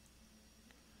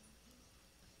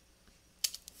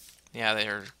 Yeah,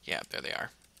 there they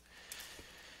are.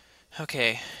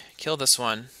 Okay, kill this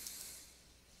one.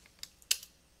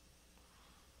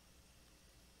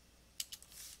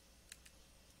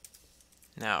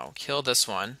 Now, kill this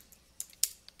one.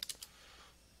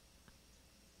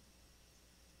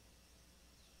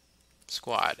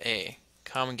 Squad A,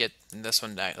 come and get this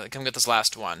one down. Come get this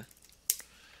last one.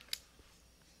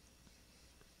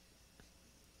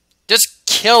 Just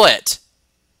kill it!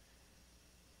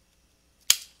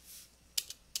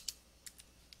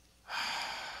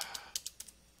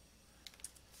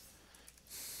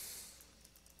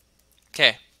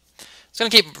 Okay. It's gonna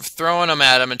keep throwing them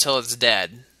at him until it's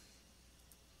dead.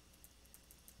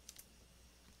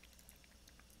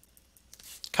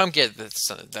 Come get this,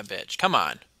 that bitch. Come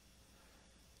on.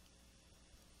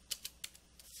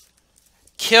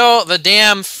 Kill the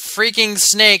damn freaking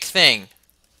snake thing.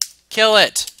 Kill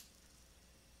it.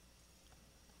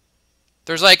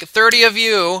 There's like 30 of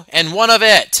you and one of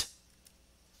it.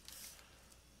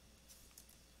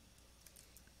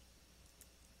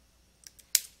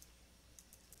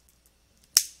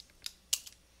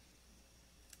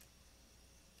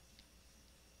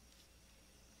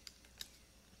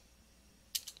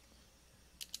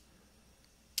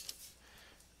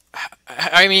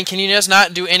 I mean, can you just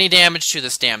not do any damage to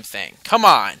this damn thing? Come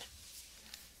on.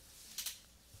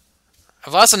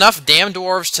 I've lost enough damn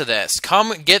dwarves to this.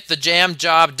 Come get the jam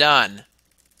job done.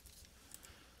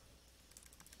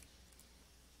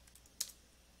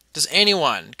 Does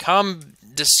anyone come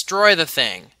destroy the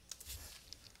thing?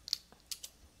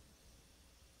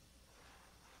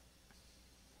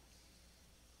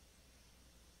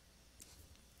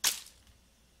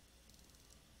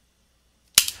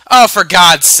 Oh, for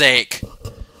God's sake.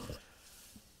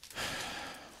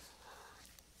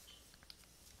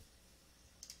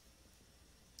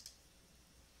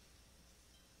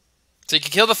 So you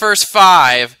can kill the first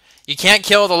 5. You can't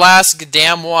kill the last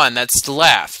damn one that's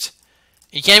left.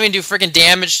 You can't even do freaking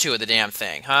damage to it, the damn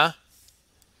thing, huh?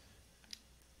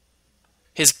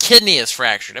 His kidney is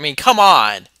fractured. I mean, come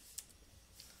on.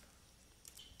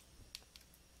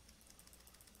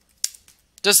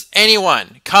 Just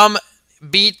anyone, come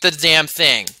beat the damn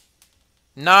thing.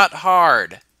 Not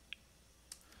hard.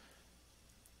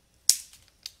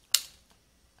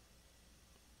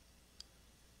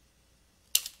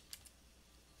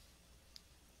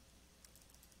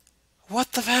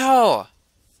 What the hell?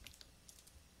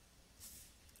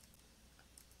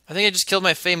 I think I just killed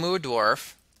my Feimu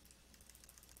dwarf.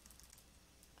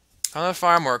 I'm a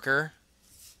farm worker.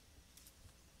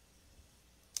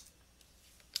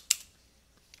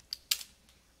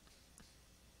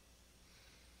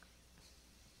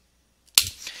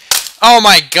 Oh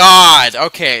my God!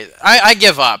 Okay, I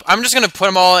give up. I'm just gonna put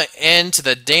them all into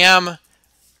the damn...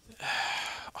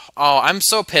 Oh, I'm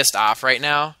so pissed off right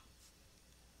now.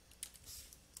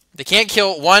 They can't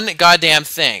kill one goddamn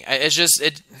thing. It's just...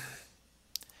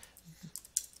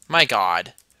 My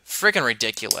God. Freaking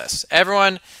ridiculous.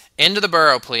 Everyone, into the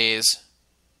burrow, please.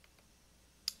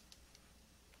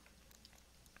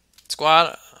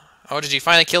 Squad... Oh, did you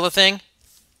finally kill the thing?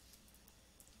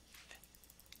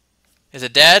 Is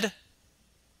it dead?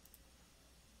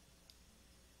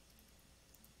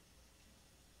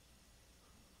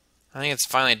 I think it's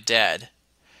finally dead.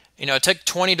 You know, it took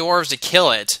 20 dwarves to kill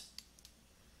it.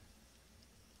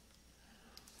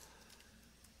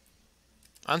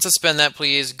 Unsuspend that,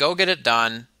 please. Go get it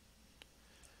done.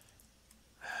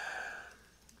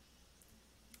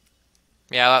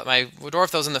 Yeah, my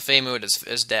dwarf that was in the Feimu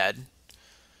is dead.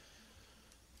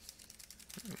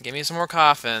 Give me some more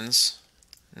coffins.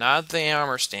 Not the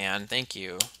armor stand. Thank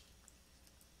you.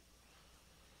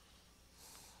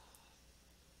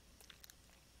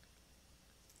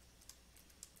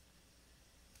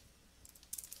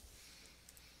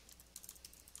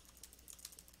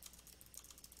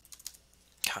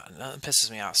 God, that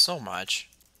pisses me off so much.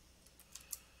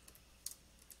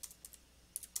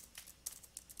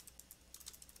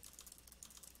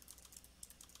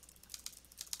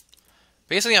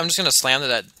 Basically, I'm just going to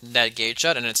slam that gate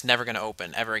shut, and it's never going to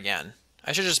open ever again.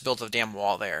 I should just build a damn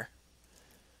wall there.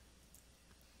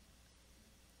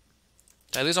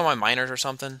 Did I lose all my miners or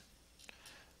something?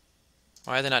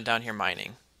 Why are they not down here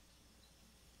mining?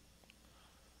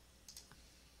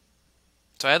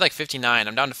 So I had like 59.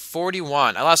 I'm down to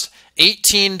 41. I lost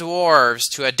 18 dwarves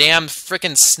to a damn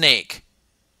frickin' snake.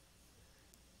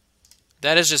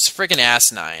 That is just frickin'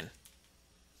 asinine.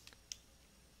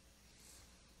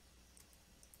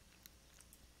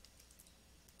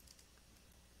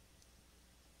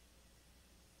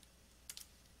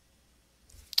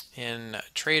 And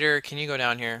trader, can you go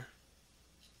down here?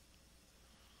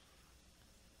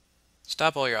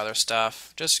 Stop all your other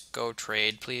stuff. Just go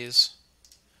trade, please.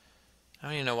 I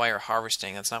don't even know why you're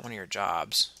harvesting. That's not one of your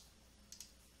jobs.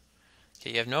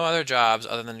 Okay, you have no other jobs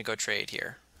other than to go trade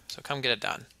here. So come get it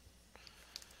done.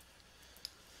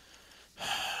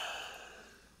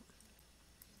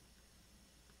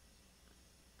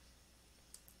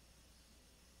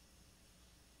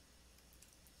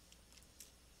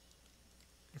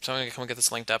 Is someone gonna come get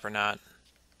this linked up or not?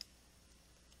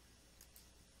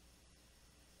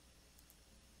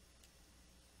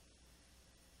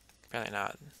 Apparently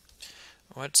not.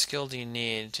 What skill do you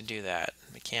need to do that?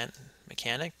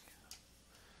 Mechanic?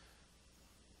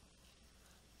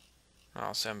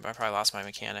 Oh, so I probably lost my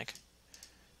mechanic.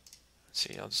 Let's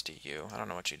see, I'll just do you. I don't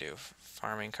know what you do.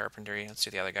 Farming, carpentry. Let's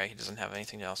do the other guy. He doesn't have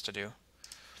anything else to do.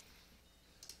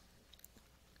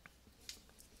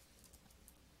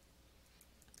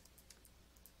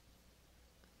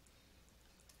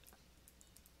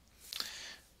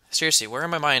 Seriously, where are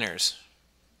my miners?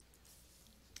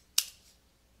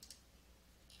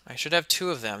 I should have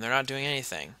 2 of them. They're not doing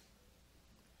anything.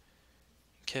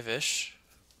 Kivish.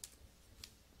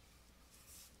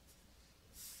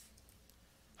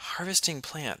 Harvesting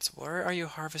plants. Where are you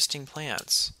harvesting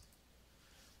plants?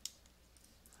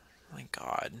 My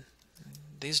God.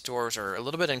 These dwarves are a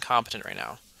little bit incompetent right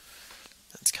now.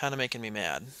 It's kind of making me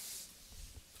mad.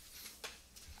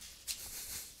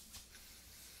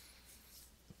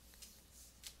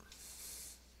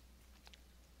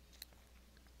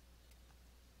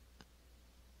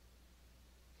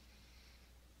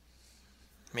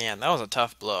 Man, that was a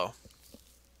tough blow.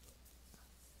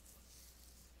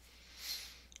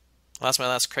 Lost my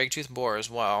last Cragtooth boar as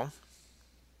well.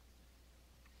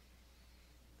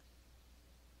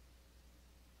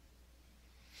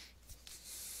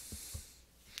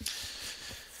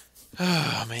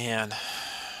 Oh, man.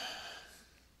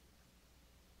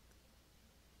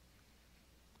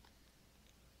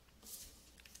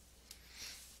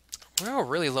 We're all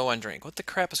really low on drink. What the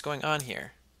crap is going on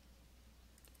here?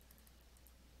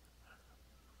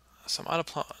 So I'm out of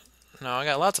plum. No, I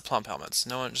got lots of plump helmets.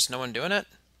 No one doing it?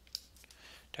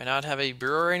 Do I not have a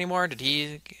brewer anymore? Did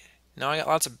he? No, I got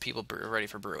lots of people ready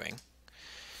for brewing.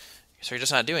 So you're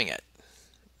just not doing it.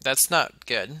 That's not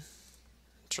good.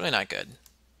 It's really not good.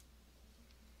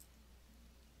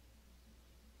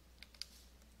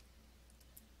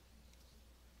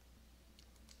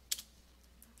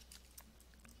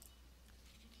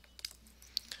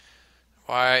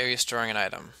 Why are you storing an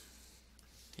item?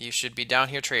 You should be down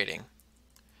here trading.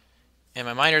 And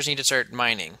my miners need to start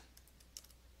mining.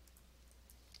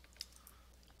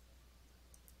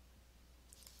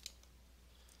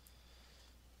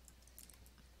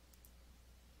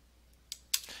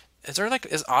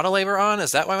 Is auto labor on? Is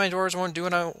that why my dwarves won't do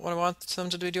what I want them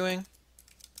to be doing?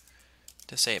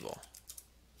 Disable.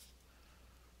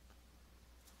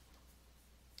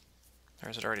 Or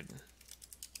is it already?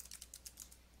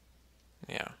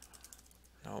 Yeah.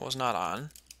 No, it was not on.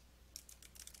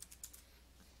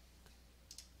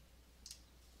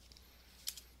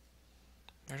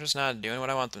 They're just not doing what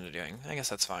I want them to be doing. I guess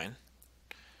that's fine.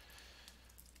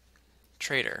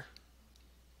 Trader.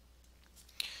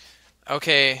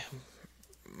 Okay,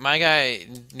 my guy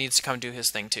needs to come do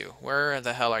his thing too. Where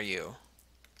the hell are you?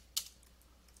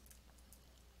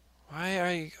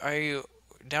 Why are you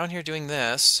down here doing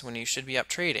this when you should be up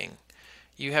trading?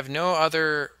 You have no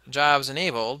other jobs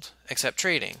enabled except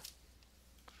trading.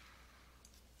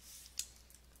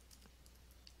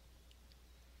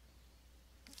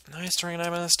 Now he's storing an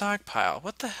item in the stockpile.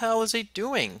 What the hell is he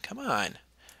doing? Come on.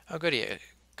 Oh, goody.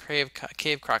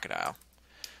 Cave crocodile.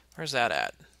 Where's that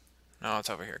at? No, it's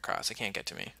over here across. It can't get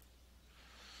to me.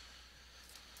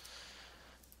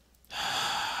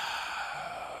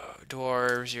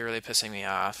 Dwarves, you're really pissing me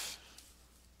off.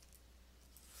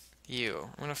 You.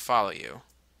 I'm going to follow you.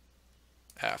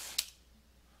 F.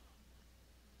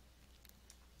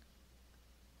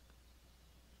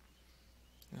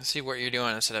 Let's see what you're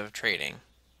doing instead of trading.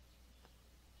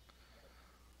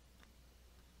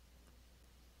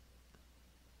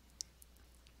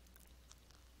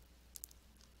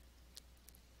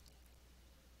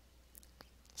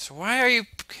 So why are you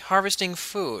harvesting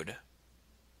food?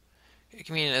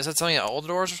 I mean, is that something that old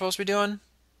dwarves are supposed to be doing?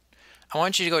 I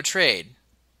want you to go trade.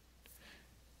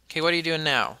 Okay, what are you doing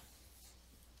now?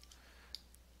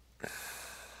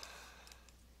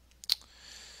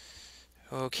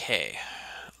 Okay.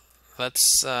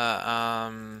 Let's do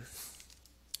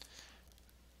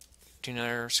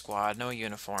another squad. No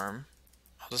uniform.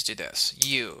 I'll just do this.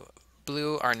 You,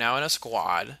 blue, are now in a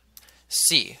squad.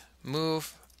 C,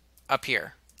 move up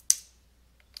here.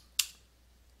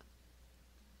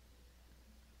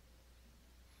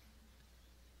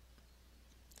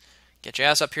 Get your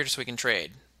ass up here so we can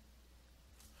trade.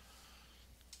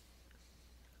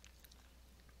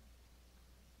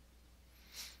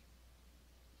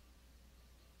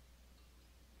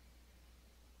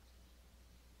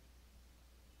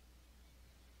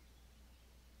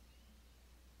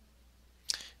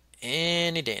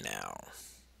 Any day now.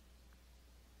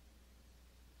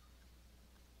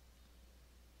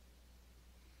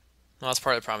 Well, that's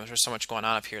part of the problem. There's so much going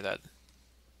on up here that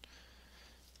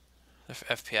the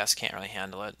FPS can't really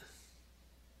handle it.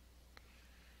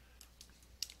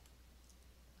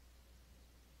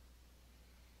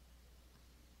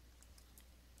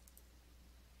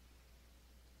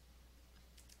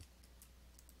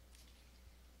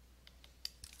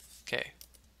 Okay.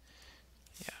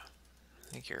 Yeah.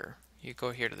 I think you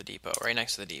go here to the depot, right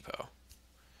next to the depot.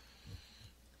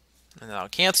 And then I'll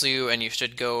cancel you, and you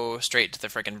should go straight to the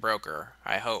frickin' broker,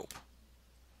 I hope.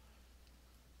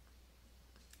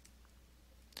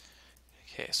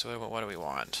 Okay, so what do we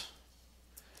want?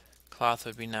 Cloth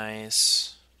would be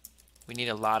nice. We need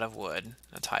a lot of wood.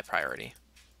 That's high priority.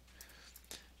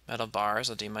 Metal bars,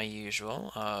 I'll do my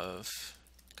usual of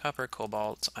copper,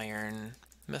 cobalt, iron,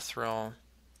 mithril,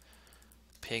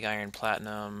 pig iron,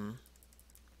 platinum,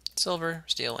 silver,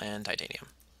 steel, and titanium.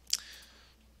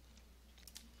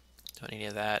 Don't need any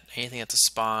of that. Anything that's a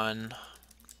spawn,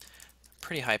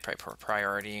 pretty high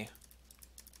priority.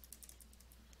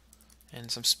 And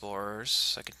some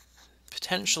spores. I could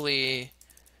potentially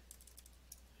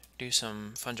do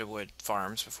some fungiwood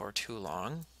farms before too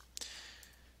long.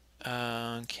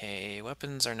 Okay,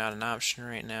 weapons are not an option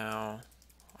right now.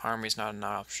 Army's not an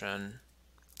option.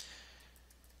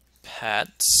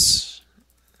 Pets.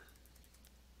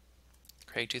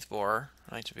 Cragtooth boar.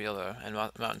 I like to be able to, and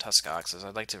mountain tusk oxes.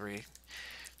 I'd like to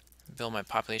rebuild my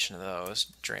population of those.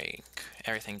 Drink.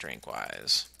 Everything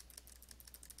drink-wise.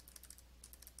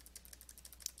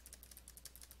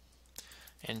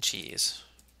 And cheese.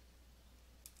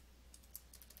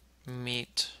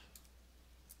 Meat.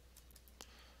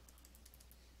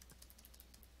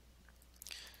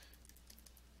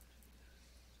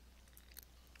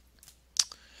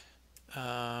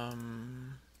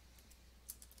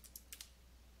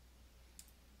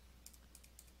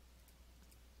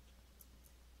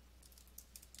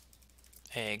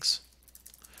 Eggs.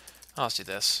 Oh, let's do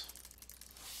this.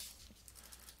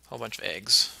 Whole bunch of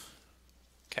eggs.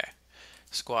 Okay.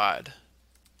 Squad.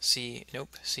 C.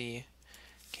 Nope. C.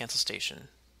 Cancel station.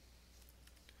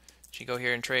 Should you go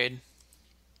here and trade?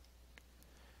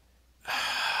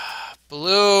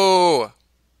 Blue!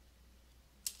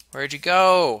 Where'd you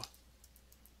go?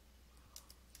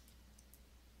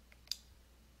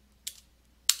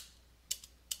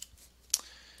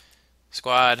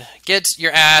 Squad, get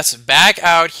your ass back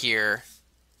out here.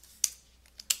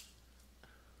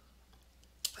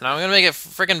 Now I'm going to make a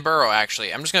freaking burrow,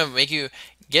 actually. I'm just going to make you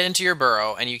get into your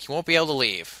burrow, and you won't be able to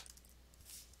leave.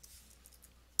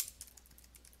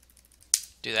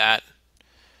 Do that.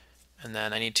 And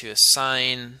then I need to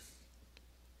assign...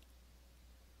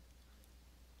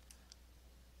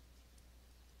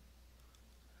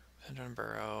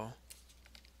 burrow.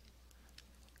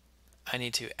 I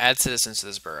need to add citizens to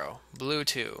this burrow. Blue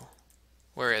 2.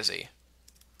 Where is he?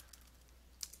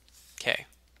 Okay.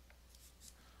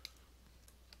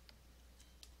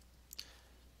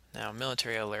 Now,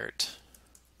 military alert.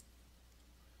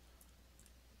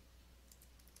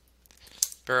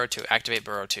 Burrow 2. Activate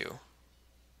Burrow 2.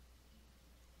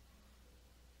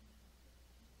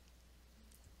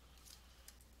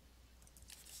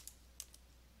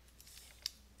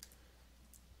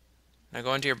 Now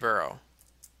go into your burrow.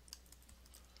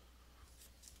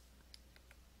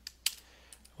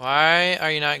 Why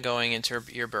are you not going into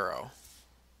your burrow?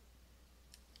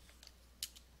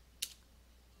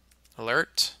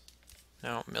 Alert?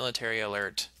 No, military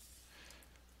alert.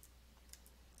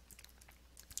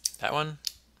 That one?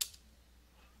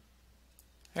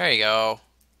 There you go.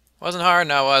 Wasn't hard,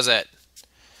 now was it?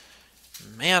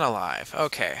 Man alive.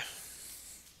 Okay.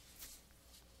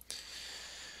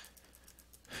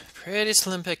 Pretty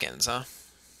slim pickings, huh?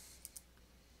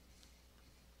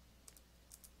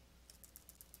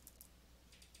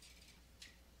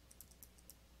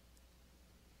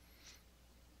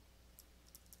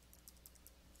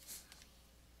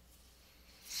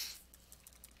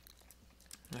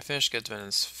 My finished goods bin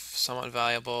is somewhat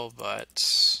valuable, but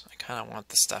I kind of want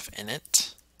the stuff in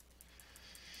it.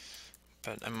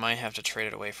 But I might have to trade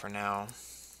it away for now,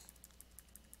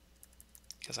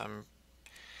 because I'm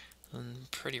in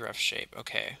pretty rough shape.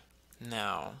 Okay,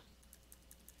 now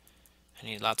I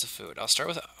need lots of food. I'll start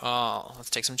with, oh, let's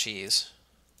take some cheese.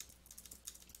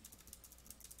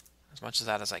 As much of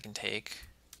that as I can take.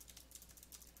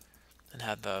 And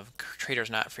have the traders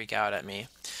not freak out at me.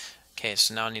 Okay,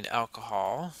 so now I need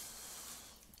alcohol.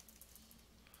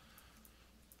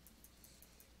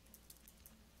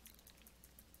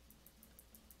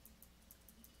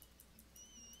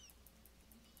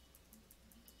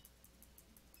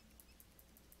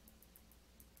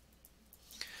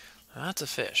 That's a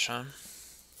fish, huh?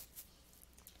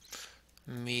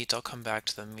 Meat, I'll come back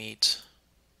to the meat.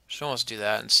 Should almost do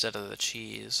that instead of the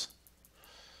cheese.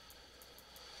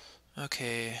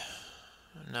 Okay,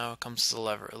 now comes the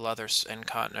leather and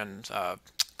cotton and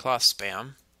cloth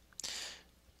spam.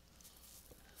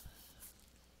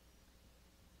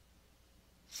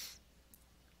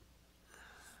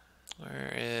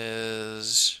 Where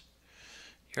is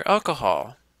your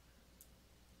alcohol?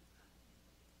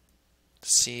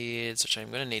 Seeds, which I'm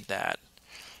going to need that.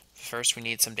 First, we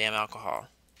need some damn alcohol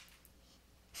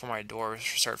before my dwarves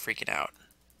start freaking out.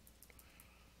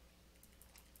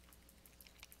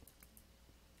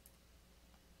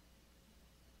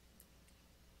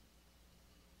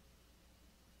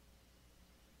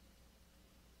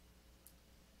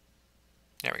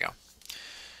 There we go.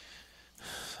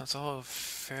 That's all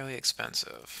fairly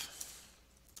expensive.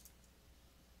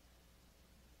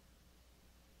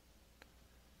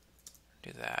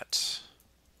 Do that.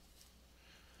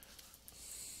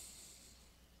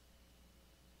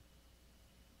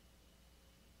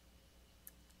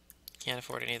 Can't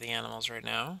afford any of the animals right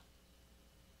now.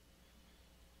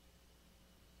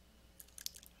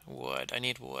 Wood. I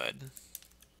need wood.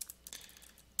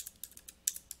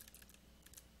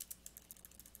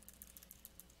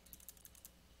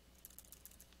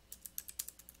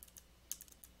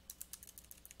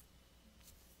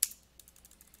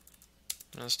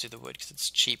 Let's do the wood because it's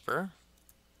cheaper.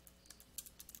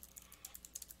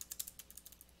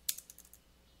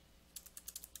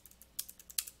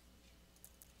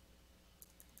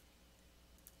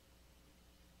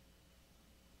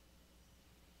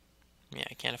 Yeah,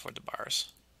 I can't afford the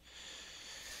bars.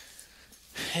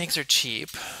 Eggs are cheap.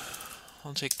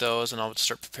 I'll take those and I'll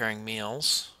start preparing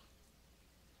meals.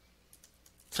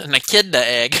 An echidna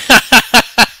egg.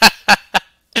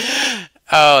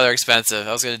 Oh, they're expensive.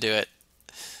 I was going to do it.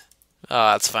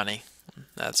 Oh, that's funny.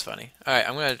 That's funny. Alright,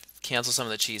 I'm going to cancel some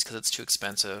of the cheese because it's too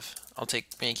expensive. I'll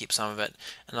maybe keep some of it,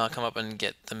 and I'll come up and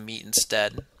get the meat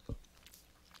instead.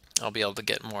 I'll be able to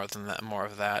get more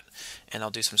of that, and I'll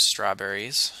do some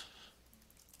strawberries.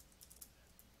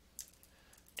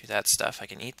 Do that stuff. I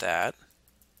can eat that.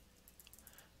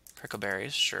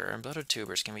 Prickleberries, sure. And bloated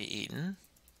tubers can be eaten.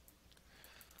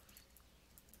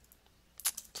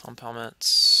 Plum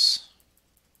pelmets.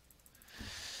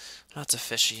 Lots of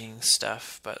fishing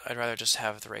stuff, but I'd rather just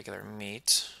have the regular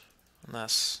meat.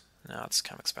 Unless, no, it's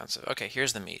kind of expensive. Okay,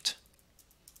 here's the meat.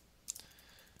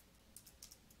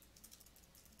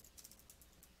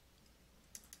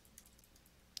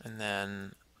 And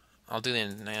then I'll do the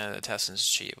intestines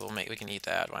cheap. We can eat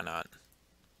that. Why not?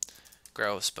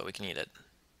 Gross, but we can eat it.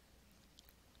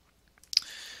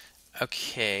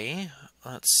 Okay,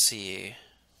 let's see.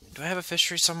 Do I have a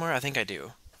fishery somewhere? I think I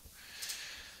do.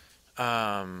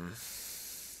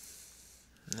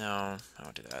 No, I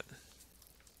won't do that.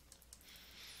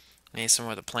 Need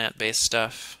somewhere with the plant-based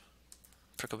stuff.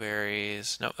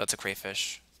 Prickleberries. Nope, that's a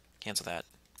crayfish. Cancel that.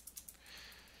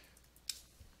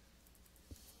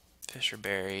 Fisher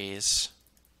berries.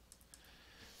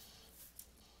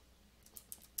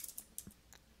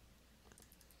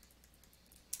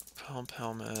 Palm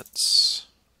helmets.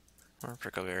 More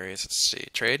prickleberries. Let's see.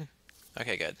 Trade?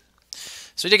 Okay, good.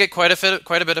 So we did get quite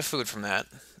a bit of food from that.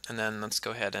 And then let's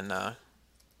go ahead and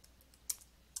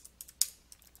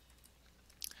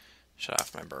shut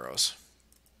off my burrows.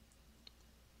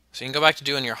 So you can go back to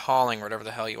doing your hauling or whatever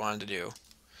the hell you wanted to do.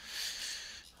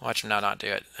 Watch him now not do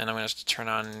it. And I'm going to turn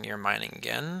on your mining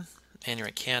again, and your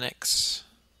mechanics,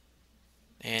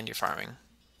 and your farming.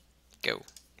 Go.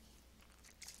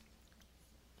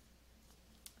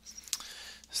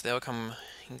 So they'll come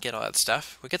and get all that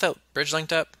stuff. We get that bridge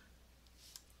linked up.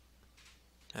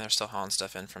 And they're still hauling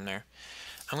stuff in from there.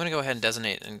 I'm going to go ahead and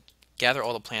designate and gather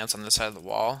all the plants on this side of the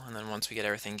wall. And then once we get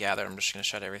everything gathered, I'm just going to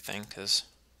shut everything because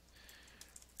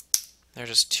there's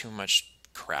just too much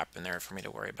crap in there for me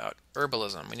to worry about.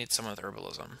 Herbalism. We need someone with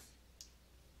herbalism.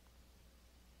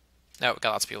 No, we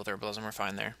got lots of people with herbalism. We're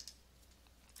fine there.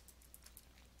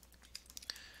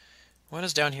 What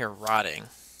is down here rotting?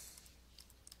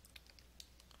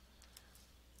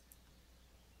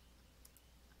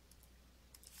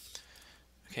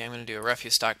 Okay, I'm going to do a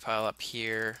refuse stockpile up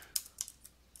here.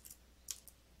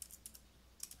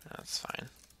 That's fine.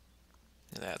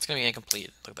 That's going to be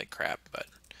incomplete. Look like crap, but...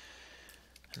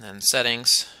 And then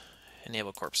settings,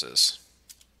 enable corpses.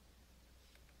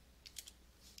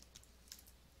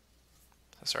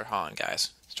 Let's start hauling,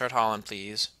 guys. Start hauling,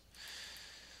 please.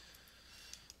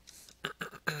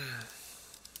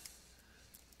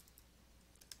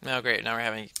 Oh, great. Now we're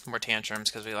having more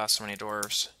tantrums because we lost so many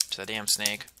dwarves to the damn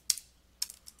snake.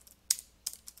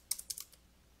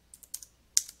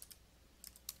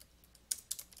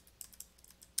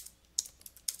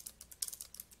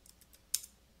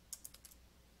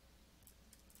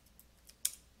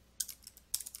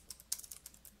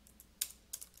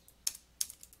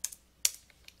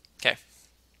 Okay.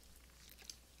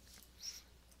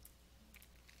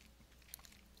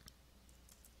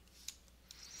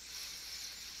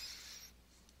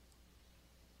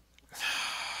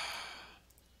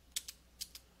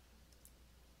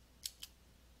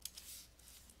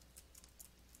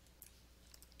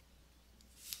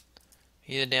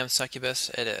 You the damn succubus?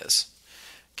 It is.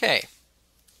 Okay.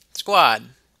 Squad.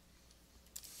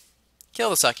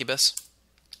 Kill the succubus.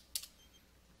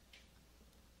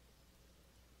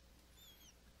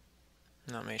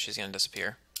 No, maybe she's gonna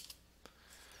disappear.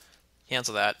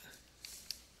 Cancel that.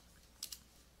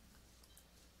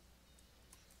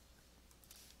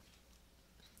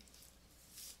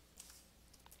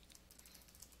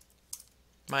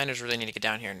 Miners really need to get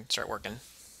down here and start working.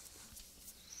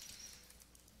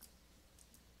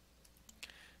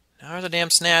 Now there's a damn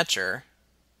snatcher.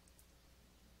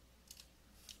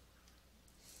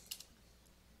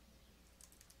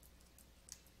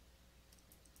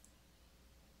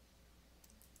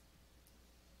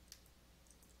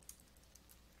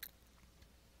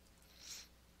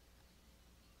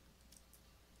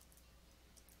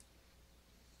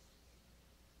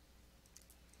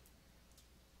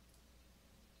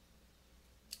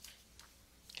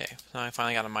 Okay, now I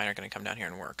finally got a miner going to come down here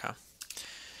and work, huh?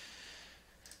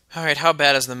 Alright, how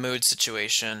bad is the mood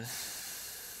situation?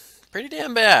 Pretty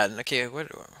damn bad. Okay,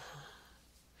 what...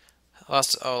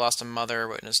 Lost a mother,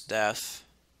 witnessed death.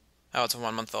 Oh, it's a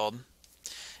 1-month-old.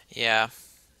 Yeah.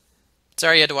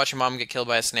 Sorry you had to watch your mom get killed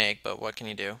by a snake, but what can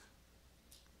you do?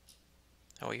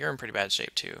 Oh, you're in pretty bad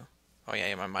shape, too. Oh, yeah,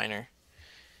 you're my miner.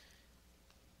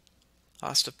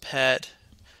 Lost a pet.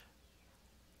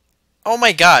 Oh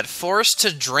my god, forced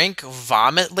to drink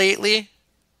vomit lately?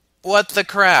 What the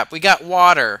crap? We got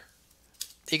water.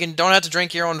 You don't have to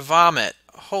drink your own vomit.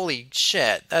 Holy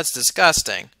shit, that's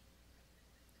disgusting.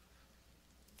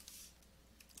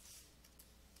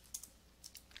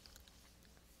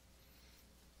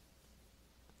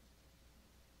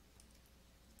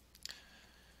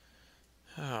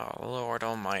 Oh, Lord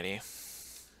Almighty.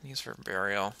 These for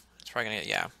burial. It's probably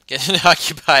gonna get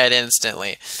occupied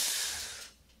instantly.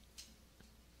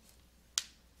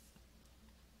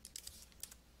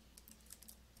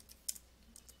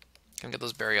 Come get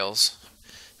those burials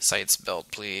sites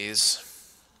built, please.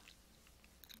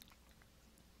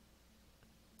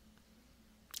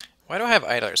 Why do I have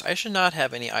idlers? I should not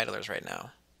have any idlers right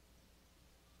now.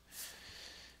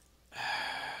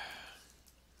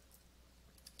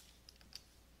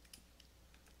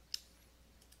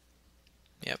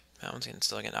 Yep, that one's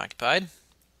still getting occupied.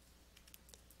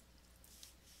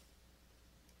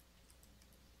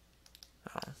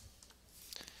 Oh.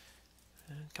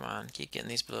 Come on, keep getting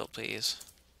these built, please.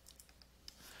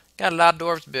 Got a lot of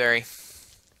dwarves to bury.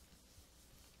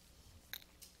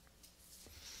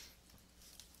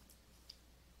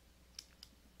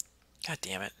 God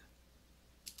damn it.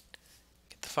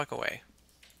 Get the fuck away.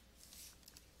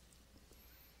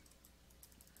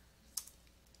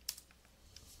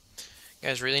 You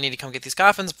guys really need to come get these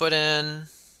coffins put in.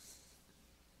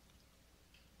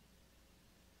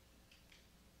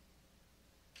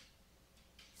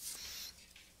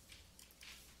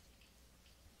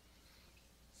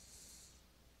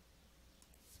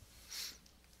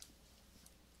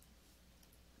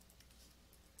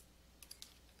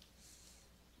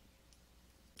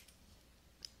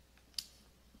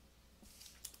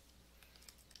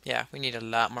 Yeah, we need a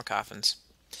lot more coffins.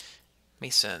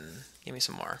 Mason, give me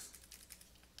some more.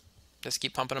 Just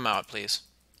keep pumping them out, please.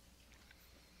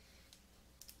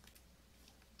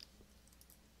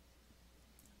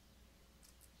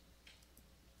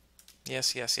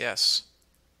 Yes, yes, yes.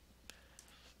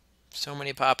 So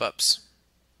many pop-ups.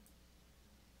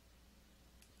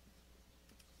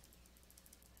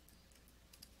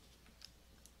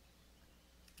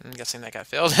 I'm guessing that got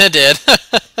filled. It did.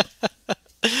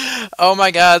 Oh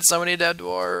my god, so many dead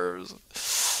dwarves.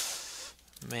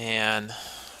 Man.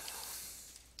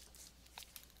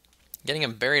 Getting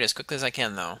them buried as quickly as I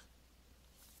can, though.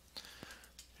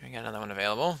 I got another one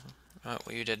available. Oh,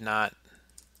 well, you did not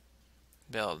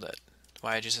build it.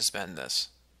 Why did you suspend this?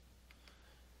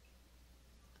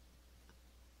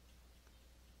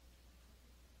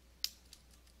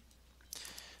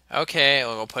 Okay,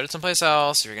 we'll go put it someplace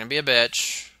else. You're gonna be a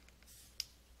bitch.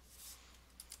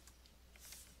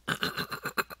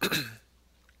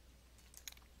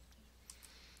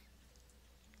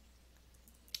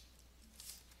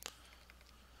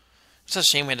 It's a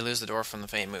shame we had to lose the dwarf from the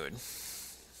faint mood.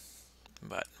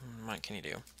 But what can you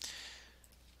do?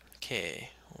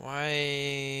 Okay,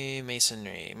 why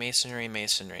masonry? Masonry,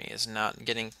 masonry is not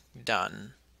getting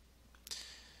done.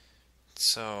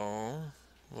 So,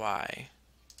 why?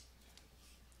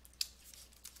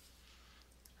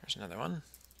 There's another one.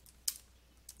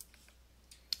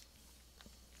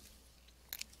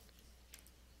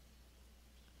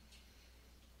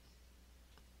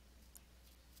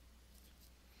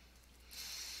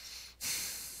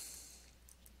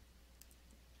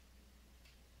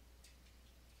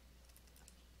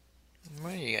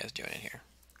 What are you guys doing in here?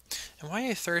 And why are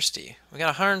you thirsty? We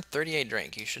got 138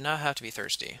 drink. You should not have to be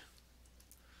thirsty.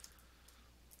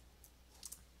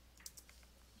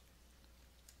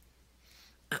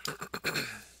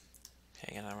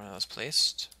 Okay, got one of those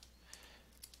placed.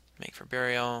 Make for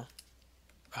burial.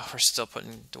 Oh, we're still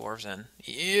putting dwarves in.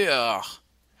 Yeah.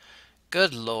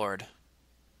 Good lord.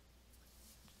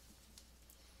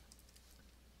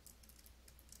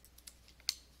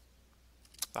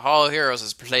 The Hall of Heroes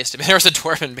is placed. There's a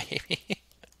dwarven baby.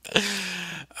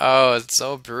 Oh, it's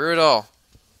so brutal.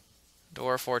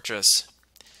 Dwarf Fortress.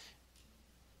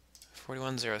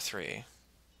 4103.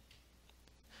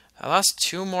 I lost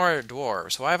 2 more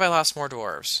dwarves. Why have I lost more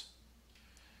dwarves?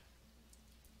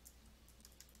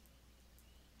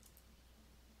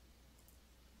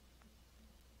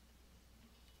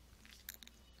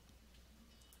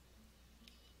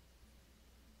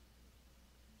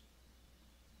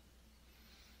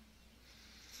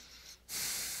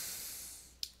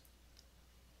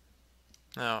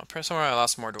 No, somewhere I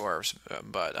lost more dwarves,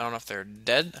 but I don't know if they're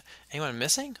dead. Anyone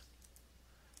missing?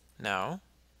 No.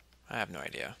 I have no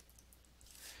idea.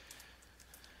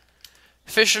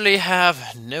 Officially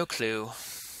have no clue.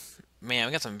 Man,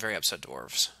 we got some very upset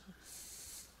dwarves.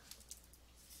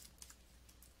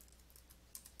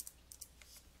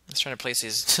 I'm just trying to place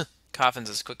these coffins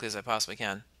as quickly as I possibly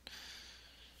can.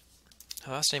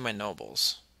 I lost any of my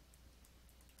nobles.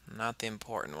 Not the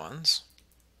important ones.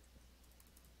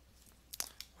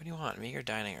 What do you want? Meager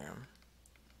dining room.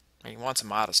 You want some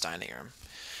modest dining room.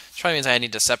 Which probably means I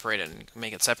need to separate it and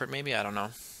make it separate, maybe? I don't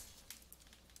know.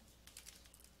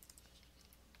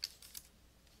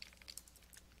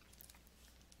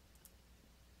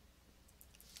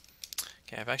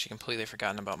 Okay, I've actually completely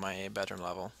forgotten about my bedroom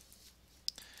level.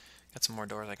 Got some more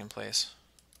doors I can place.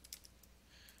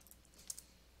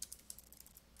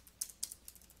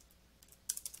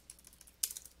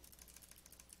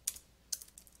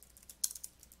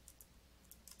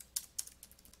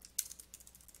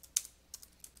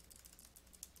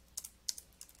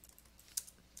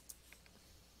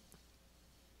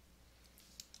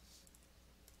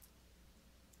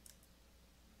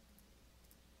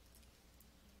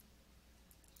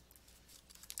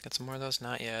 Got some more of those?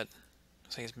 Not yet.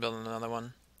 Looks like he's building another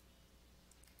one.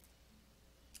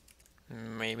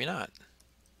 Maybe not.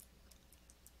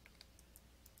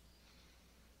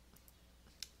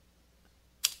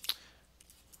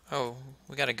 Oh,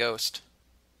 we got a ghost.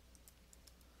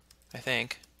 I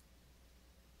think.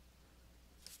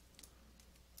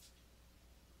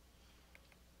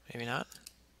 Maybe not.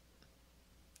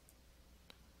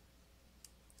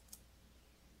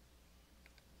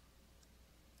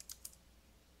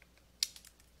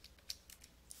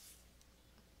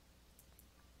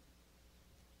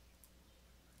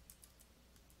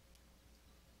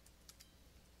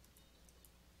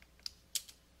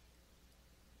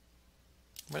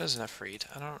 What is an Efreet?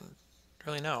 I don't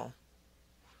really know.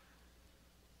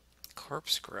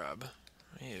 Corpse grub.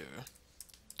 Ew.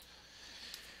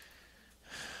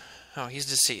 Oh, he's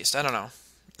deceased. I don't know.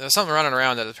 There's something running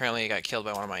around that apparently got killed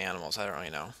by one of my animals. I don't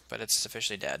really know, but it's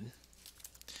officially dead.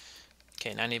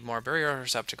 Okay, now I need more burial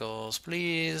receptacles,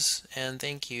 please, and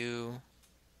thank you.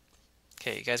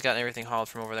 Okay, you guys got everything hauled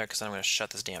from over there because I'm going to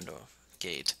shut this damn door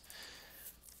gate.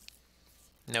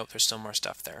 Nope, there's still more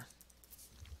stuff there.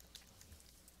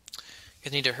 You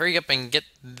guys need to hurry up and get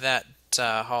that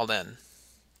hauled in.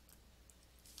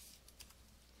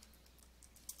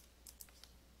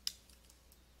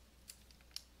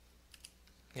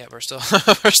 Yeah, we're still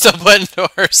we're still putting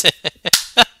doors in.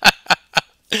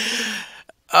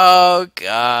 Oh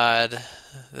God,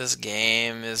 this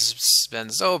game has been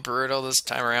so brutal this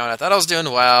time around. I thought I was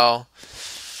doing well,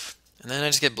 and then I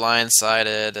just get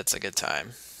blindsided. It's a good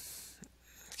time.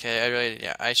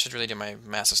 Okay, I should really do my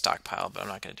massive stockpile, but I'm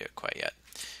not going to do it quite yet.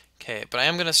 Okay, but I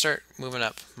am going to start moving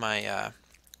up my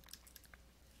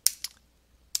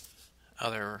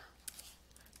other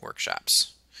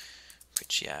workshops.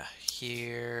 Which, yeah,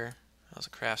 here, that was a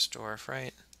craft dwarf,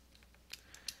 right?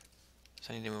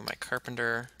 So I need to move my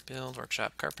carpenter, build,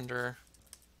 workshop, carpenter.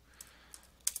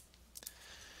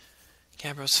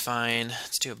 Cabro's fine.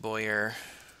 Let's do a bowyer.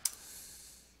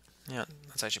 Yeah,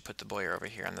 let's actually put the bowyer over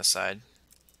here on this side.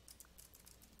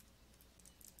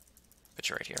 Put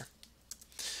you right here.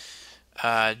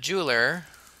 Jeweler.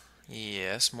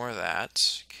 Yes, more of that.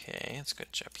 Okay, let's go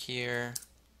up here.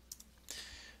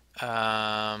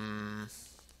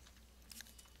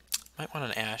 Might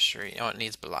want an ashery. Oh, it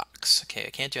needs blocks. Okay,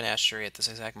 I can't do an ashery at this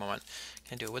exact moment.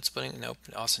 Can I do a wood splitting? Nope.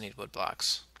 I also need wood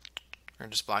blocks. Or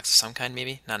just blocks of some kind,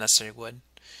 maybe? Not necessarily wood.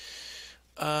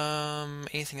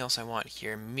 Anything else I want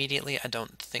here immediately? I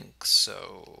don't think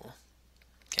so.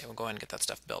 Okay, we'll go ahead and get that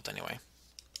stuff built anyway.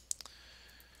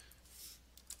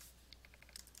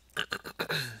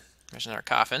 There's another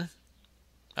coffin.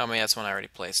 Oh, maybe that's one I already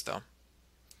placed, though.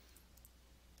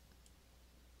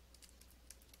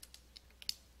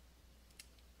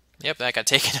 Yep, that got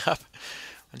taken up.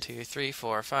 1, 2, 3,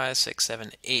 4, 5, 6,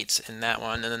 7, 8 in that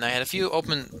one. And then I had a few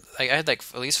open, like I had like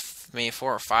at least maybe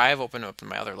 4 or 5 open up in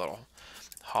my other little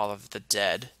Hall of the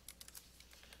Dead.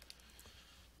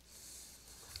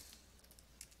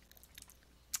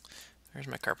 There's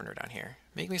my carpenter down here.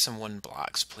 Make me some wooden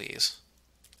blocks, please.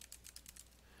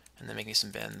 And then make me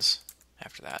some bins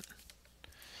after that.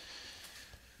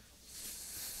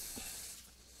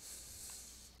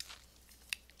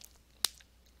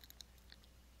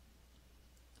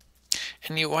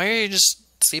 And why are you just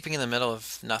sleeping in the middle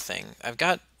of nothing? I've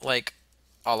got like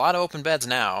a lot of open beds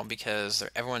now because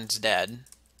everyone's dead.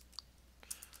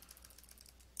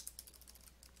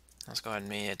 Let's go ahead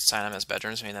and assign them as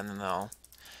bedrooms, maybe then they'll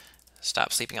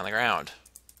stop sleeping on the ground.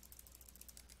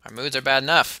 Our moods are bad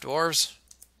enough, dwarves.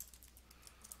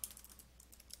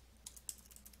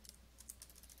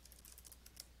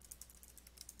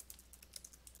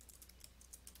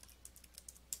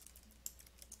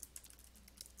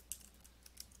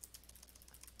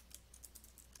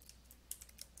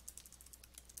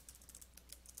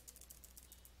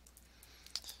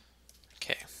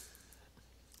 Okay.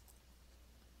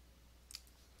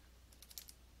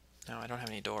 No, I don't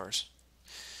have any doors.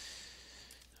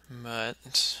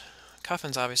 But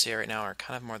coffins obviously right now are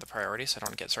kind of more the priority, so I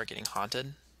don't start getting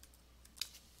haunted.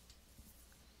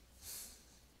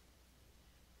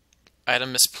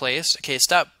 Item misplaced. Okay,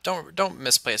 stop. Don't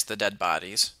misplace the dead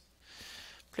bodies.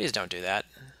 Please don't do that.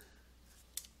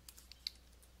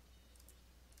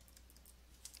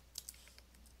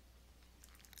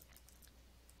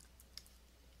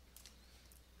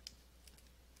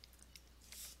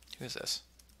 Who is this?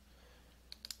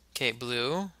 Okay,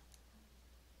 blue.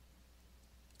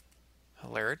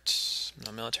 Alert.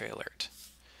 No, military alert.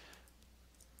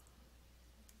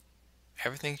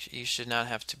 Everything you should not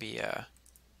have to be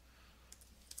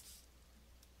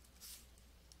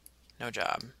no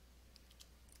job.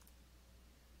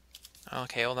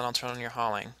 Okay, well then I'll turn on your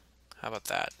hauling. How about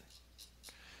that?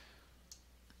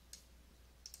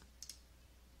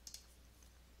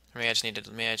 Maybe I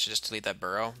should just delete that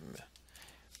burrow.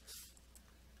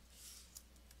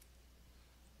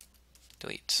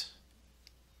 Delete.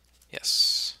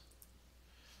 Yes.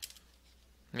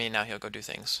 Maybe now he'll go do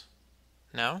things.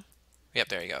 No? Yep,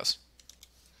 there he goes.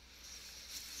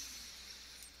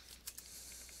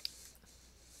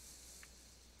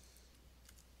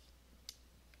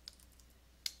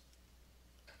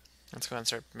 Let's go ahead and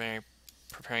start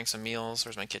preparing some meals.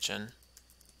 Where's my kitchen?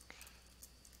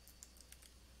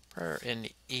 Prepare an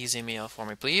easy meal for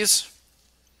me, please.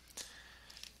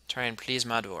 Try and please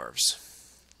my dwarves.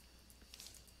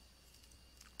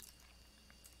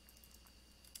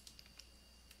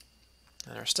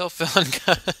 And we're still filling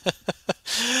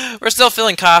we're still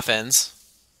filling coffins.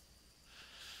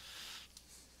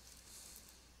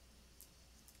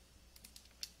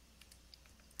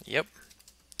 Yep.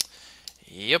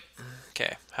 Yep.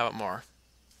 Okay, how about more?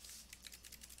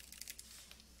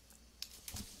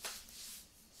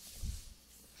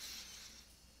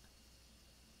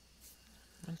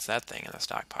 What's that thing in the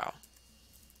stockpile?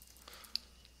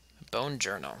 A bone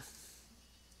journal.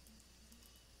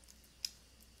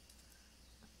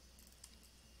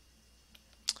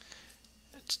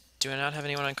 Do I not have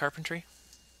anyone on carpentry?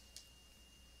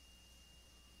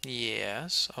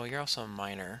 Yes. Oh, you're also a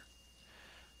miner.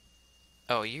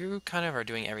 Oh, you kind of are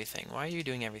doing everything. Why are you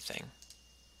doing everything?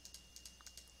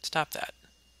 Stop that.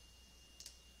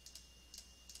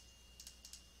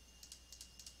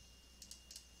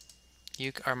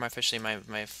 You are officially my.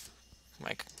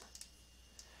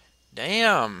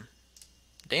 Damn.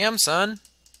 Damn, son.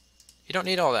 You don't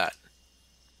need all that.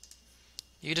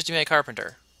 You just be my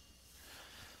carpenter.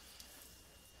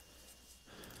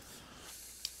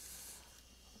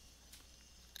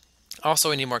 Also,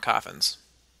 we need more coffins.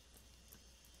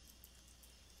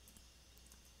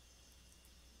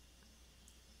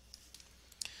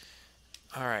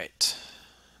 Alright.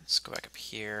 Let's go back up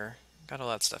here. Got all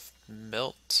that stuff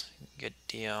built. Good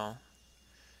deal.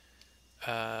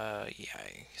 Yeah.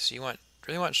 So you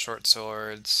really want short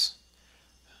swords.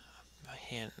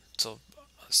 So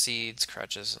seeds,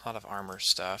 crutches, a lot of armor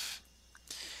stuff.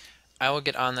 I will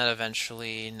get on that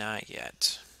eventually. Not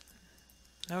yet.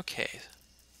 Okay.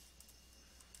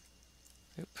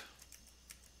 Oop.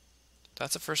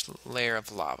 That's the first layer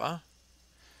of lava.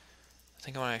 I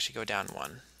think I want to actually go down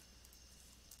one.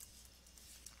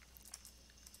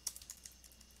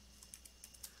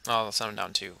 I'll send them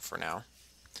down two for now.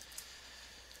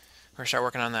 We're going to start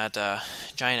working on that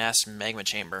giant-ass magma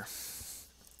chamber.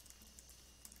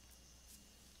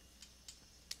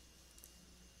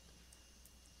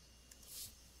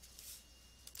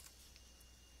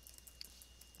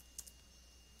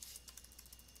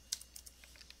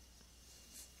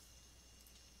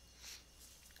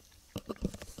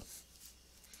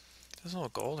 Is this all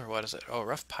gold or what is it? Oh,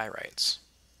 rough pyrites.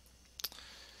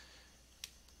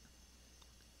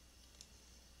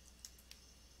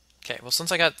 Okay, well,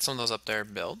 since I got some of those up there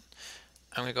built,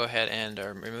 I'm going to go ahead and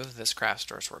remove this craft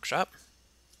stores workshop.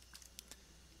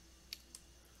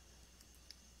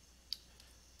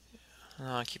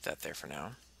 I'll keep that there for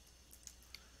now.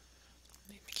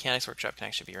 The mechanics workshop can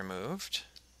actually be removed.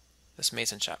 This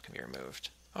mason shop can be removed.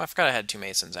 Oh, I forgot I had two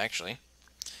masons, actually.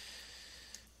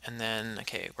 And then,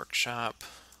 okay, workshop.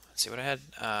 Let's see what I had.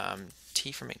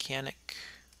 T for mechanic.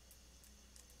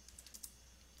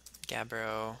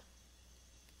 Gabbro.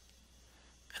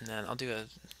 And then I'll do a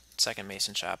second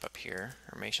mason shop up here,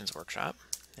 or mason's workshop.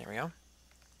 There we go.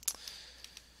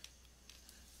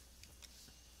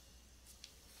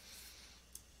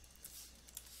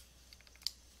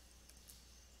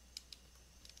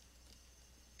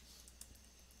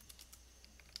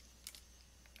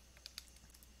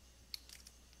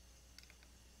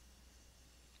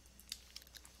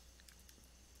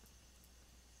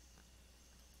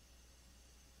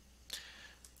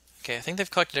 Okay, I think they've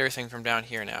collected everything from down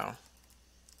here now.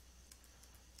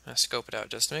 I'm going to scope it out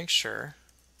just to make sure.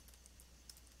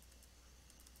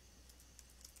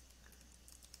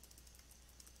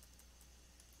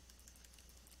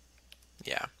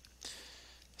 Yeah.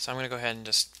 So I'm going to go ahead and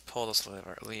just pull this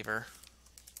lever.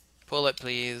 Pull it,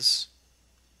 please.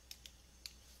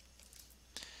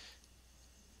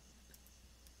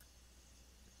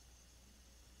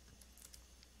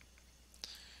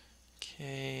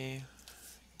 Okay.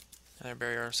 Another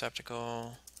barrier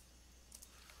receptacle.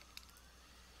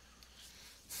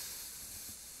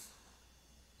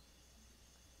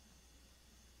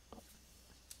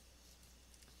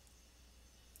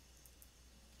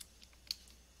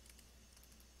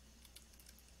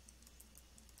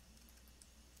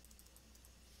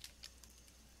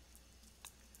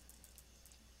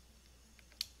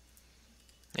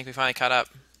 I think we finally caught up.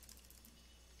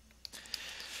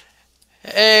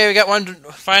 Hey, we got one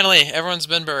finally. Everyone's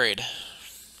been buried.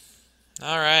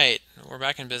 All right, we're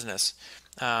back in business.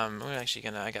 We're actually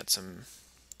gonna. I got some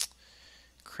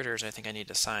critters I think I need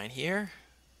to sign here.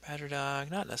 Badger dog,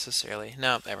 not necessarily.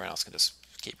 No, everyone else can just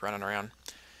keep running around.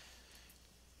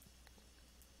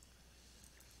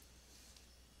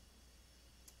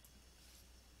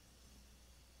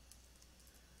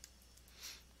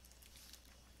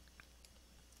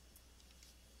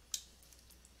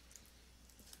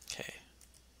 Okay.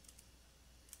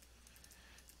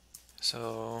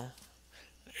 So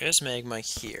there's magma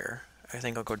here. I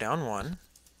think I'll go down one.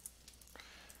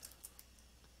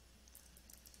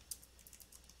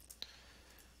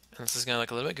 And this is gonna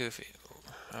look a little bit goofy.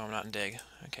 Oh, I'm not in dig.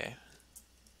 Okay.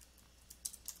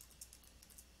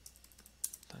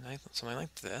 something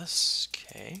like this.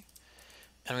 Okay.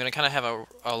 And I'm going to kind of have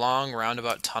a long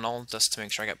roundabout tunnel just to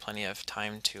make sure I got plenty of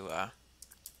time to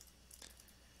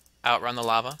outrun the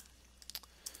lava.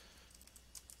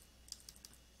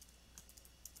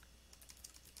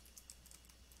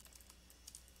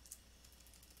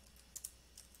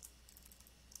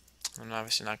 I'm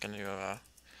obviously not going to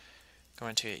go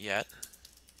into it yet.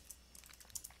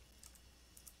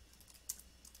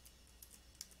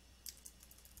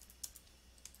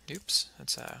 Oops,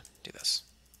 let's do this.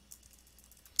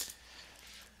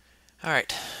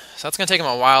 Alright, so that's going to take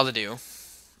them a while to do,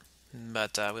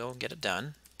 but we'll get it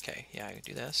done. Okay, yeah, I can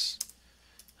do this.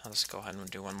 I'll just go ahead and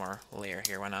do one more layer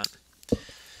here, why not?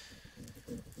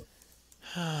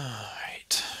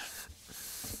 Alright.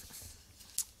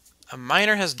 A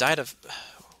miner has died of...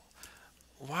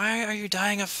 Why are you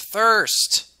dying of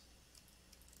thirst?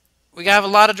 We gotta have a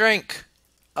lot of drink.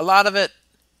 A lot of it.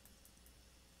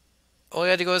 All we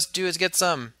had to go do is get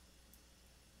some.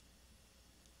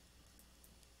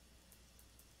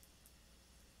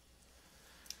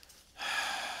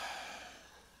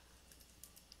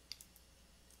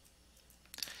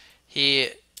 He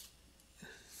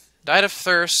died of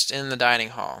thirst in the dining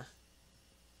hall.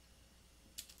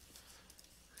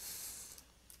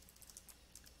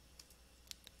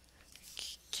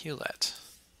 Culet.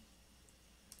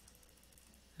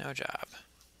 No job.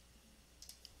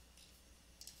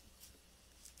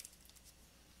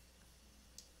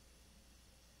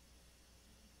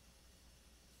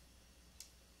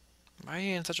 Why are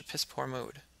you in such a piss poor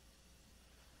mood?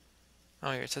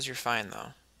 Oh, it says you're fine though.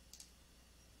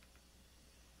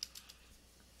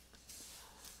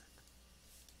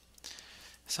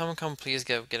 Someone come please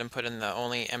get him put in the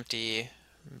only empty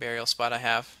burial spot I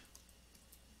have.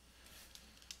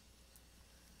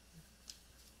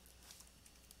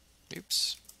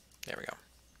 Oops. There we go.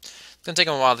 It's gonna take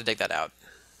him a while to dig that out.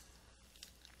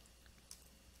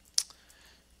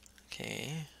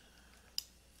 Okay.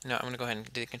 No, I'm gonna go ahead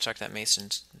and deconstruct that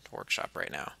mason's workshop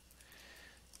right now.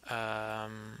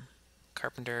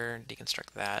 Carpenter,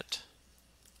 deconstruct that.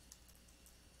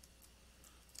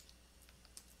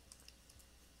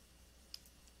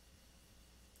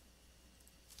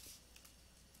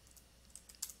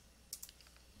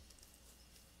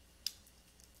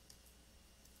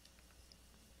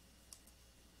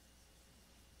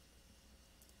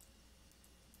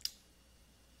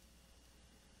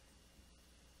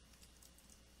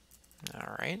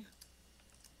 All right.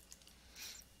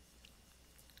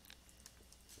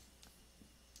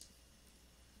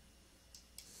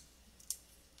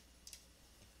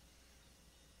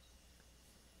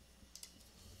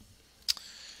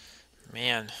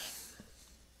 Man.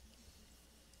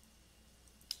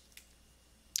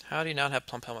 How do you not have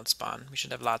plump helmet spawn? We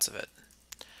should have lots of it.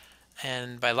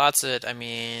 And by lots of it, I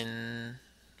mean...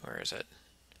 Where is it?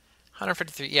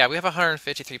 153. Yeah, we have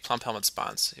 153 plump helmet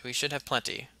spawns. We should have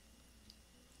plenty.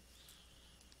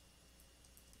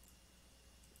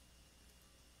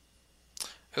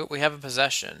 Oh, we have a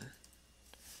possession.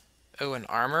 Oh, an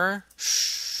armor?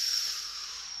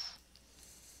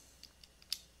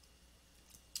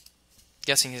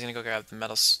 Guessing he's gonna go grab the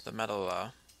metal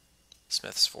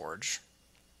smith's forge.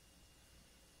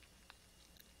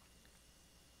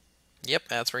 Yep,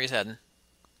 that's where he's heading.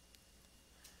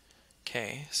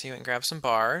 Okay, so you went and grab some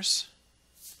bars.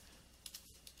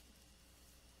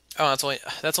 Oh,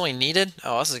 that's only needed?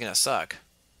 Oh, this is gonna suck.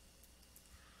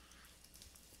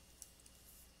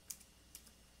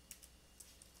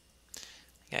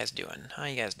 How you guys doing? How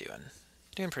you guys doing?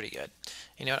 Doing pretty good.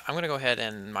 You know what? I'm gonna go ahead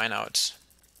and mine out.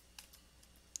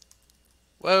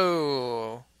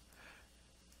 Whoa!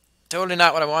 Totally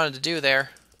not what I wanted to do there.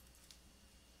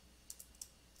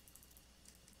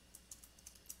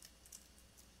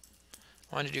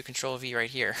 I wanted to do Control V right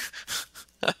here.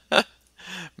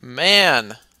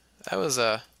 Man, that was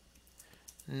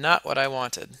not what I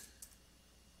wanted.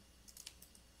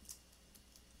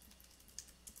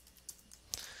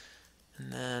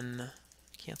 And then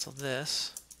cancel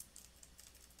this.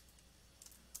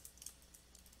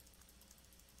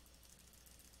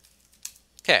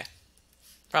 Okay,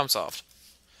 problem solved.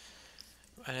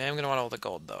 I am going to want all the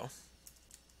gold though.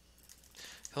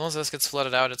 Once this gets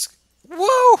flooded out, it's...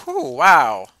 Whoa!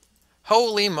 Wow!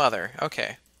 Holy mother.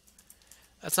 Okay.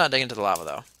 Let's not dig into the lava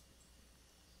though.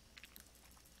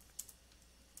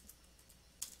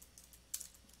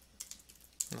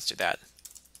 Let's do that.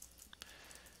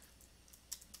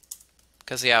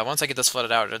 Because, yeah, once I get this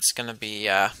flooded out, it's going to be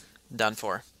done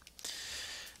for.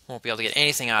 Won't be able to get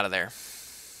anything out of there.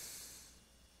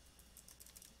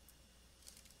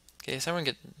 Okay, someone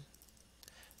get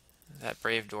that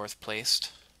brave dwarf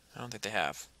placed. I don't think they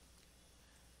have.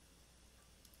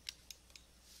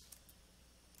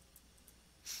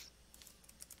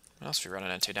 What else are we running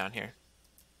into down here?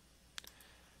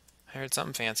 I heard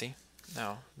something fancy.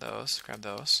 No, those. Grab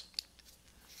those.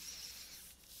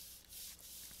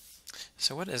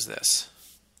 So what is this?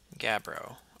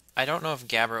 Gabbro. I don't know if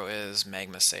Gabbro is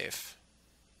magma safe.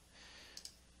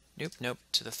 Nope, nope,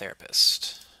 to the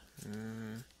therapist.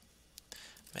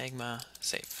 Magma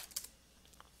safe.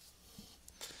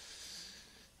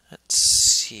 Let's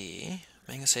see.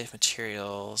 Magma safe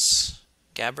materials.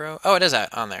 Gabbro? Oh, it is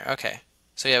on there. Okay.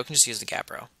 So yeah, we can just use the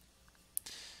Gabbro.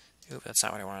 Oop, that's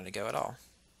not what I wanted to go at all.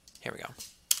 Here we go.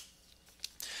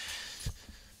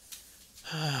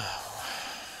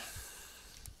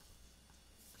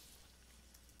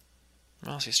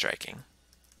 What else are you striking?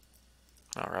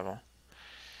 Oh, Rebel.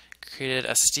 Created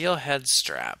a steel head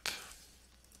strap.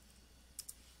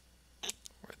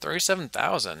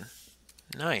 37,000.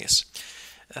 Nice.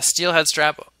 A steel head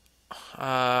strap.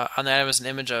 On the item is an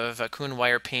image of Vakun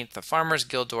wire paint, the farmers,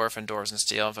 guild dwarf, and dwarves in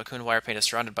steel. Vakun wire paint is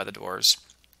surrounded by the dwarves.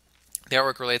 The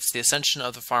artwork relates the ascension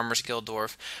of the farmers, guild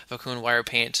dwarf, Vakun wire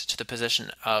paint to the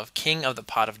position of king of the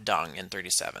pot of dung in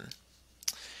 37.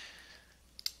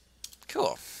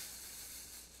 Cool.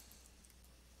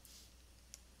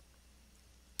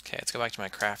 Okay, let's go back to my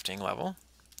crafting level.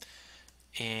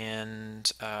 And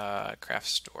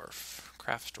Craftsdwarf.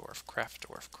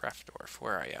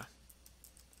 Where are you?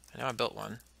 I know I built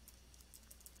one.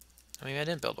 Maybe I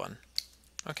didn't build one.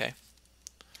 Okay.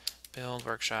 Build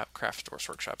workshop. Craftsdwarf's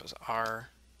workshop is R.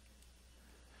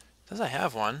 Says I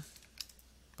have one.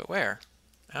 But where?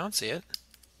 I don't see it.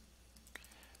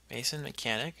 Mason,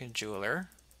 mechanic, jeweler,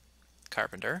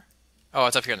 carpenter. Oh,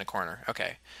 it's up here in the corner.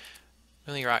 Okay.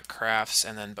 Really rock crafts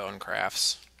and then bone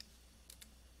crafts.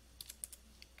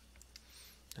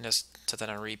 And just set that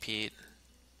on repeat.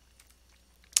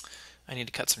 I need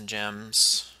to cut some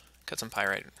gems. Cut some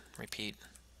pyrite. Repeat.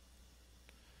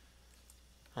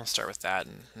 I'll start with that,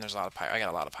 and there's a lot of pyrite. I got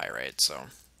a lot of pyrite, so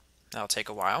that'll take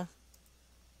a while.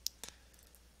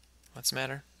 What's the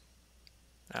matter?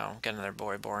 Oh, got another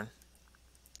boy born.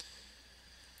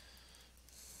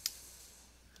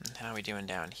 And how are we doing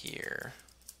down here?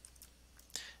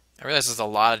 I realize there's a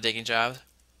lot of digging jobs.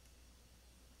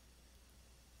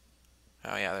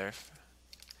 Oh yeah,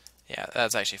 yeah,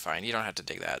 that's actually fine. You don't have to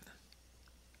dig that.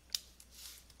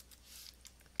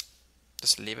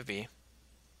 Just leave it be.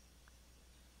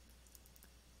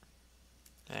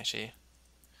 Actually,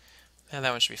 yeah,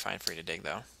 that one should be fine for you to dig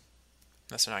though.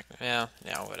 That's not. Yeah,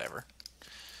 whatever.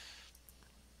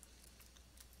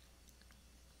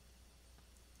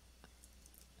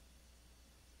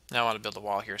 Now I want to build a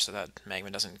wall here so that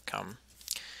magma doesn't come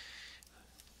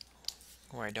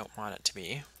where I don't want it to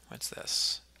be. What's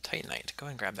this? Titanite. Go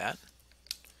ahead and grab that.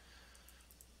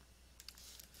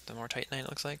 The more Titanite it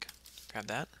looks like. Grab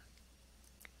that.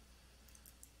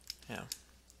 Yeah.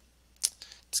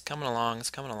 It's coming along. It's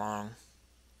coming along.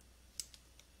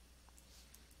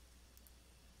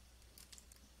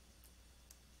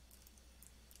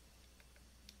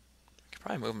 I could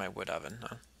probably move my wood oven,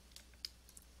 huh?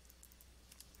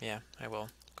 Yeah, I will.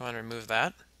 Go ahead and remove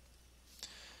that.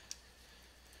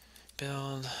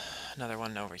 Build another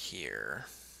one over here.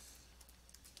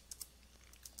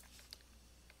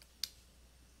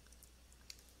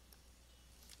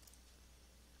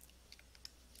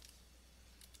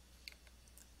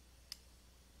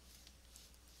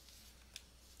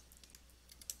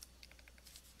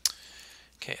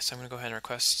 Okay, so I'm going to go ahead and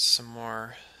request some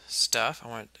more stuff. I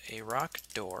want a rock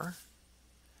door.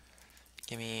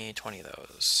 Give me 20 of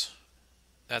those.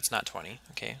 That's not 20,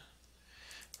 okay.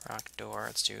 Rock door,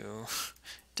 let's do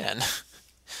 10.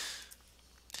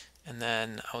 And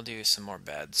then I'll do some more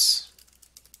beds.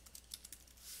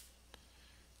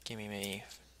 Give me maybe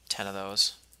 10 of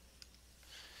those.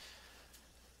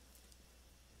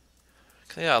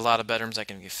 Cause yeah, a lot of bedrooms that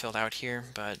can be filled out here,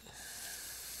 but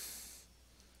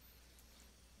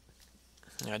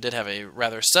I did have a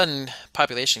rather sudden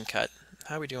population cut.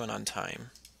 How are we doing on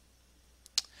time?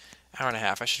 Hour and a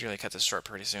half. I should really cut this short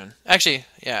pretty soon. Actually,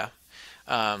 yeah.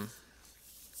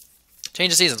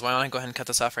 Change of seasons. Why don't I go ahead and cut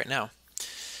this off right now?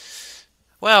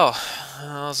 Well,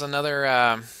 that was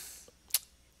another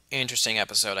interesting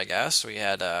episode, I guess. We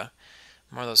had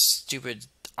more of those stupid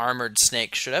armored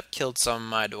snakes showed up, killed some of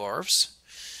my dwarves.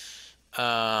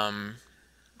 And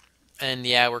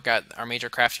yeah, we got our major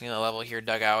crafting level here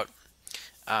dug out.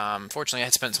 Fortunately, I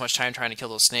had spent so much time trying to kill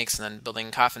those snakes and then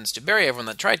building coffins to bury everyone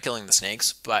that tried killing the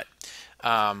snakes, but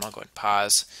I'll go ahead and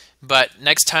pause. But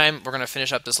next time, we're going to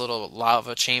finish up this little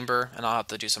lava chamber, and I'll have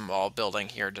to do some wall building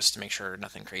here just to make sure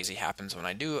nothing crazy happens when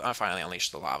I do finally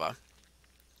unleash the lava.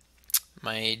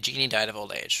 My genie died of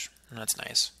old age. That's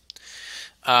nice.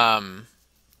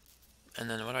 And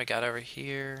then what do I got over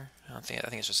here? I think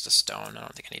it's just a stone. I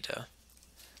don't think I need to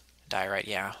diorite.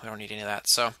 Yeah, we don't need any of that.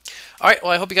 So, all right.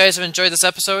 Well, I hope you guys have enjoyed this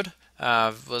episode.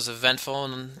 Was eventful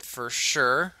and for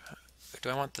sure. Do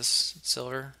I want this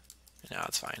silver? No,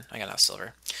 it's fine. I got enough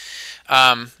silver.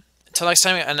 Until next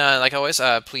time, and like always,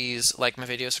 please like my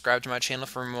video, subscribe to my channel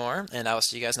for more, and I will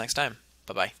see you guys next time.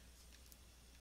 Bye bye.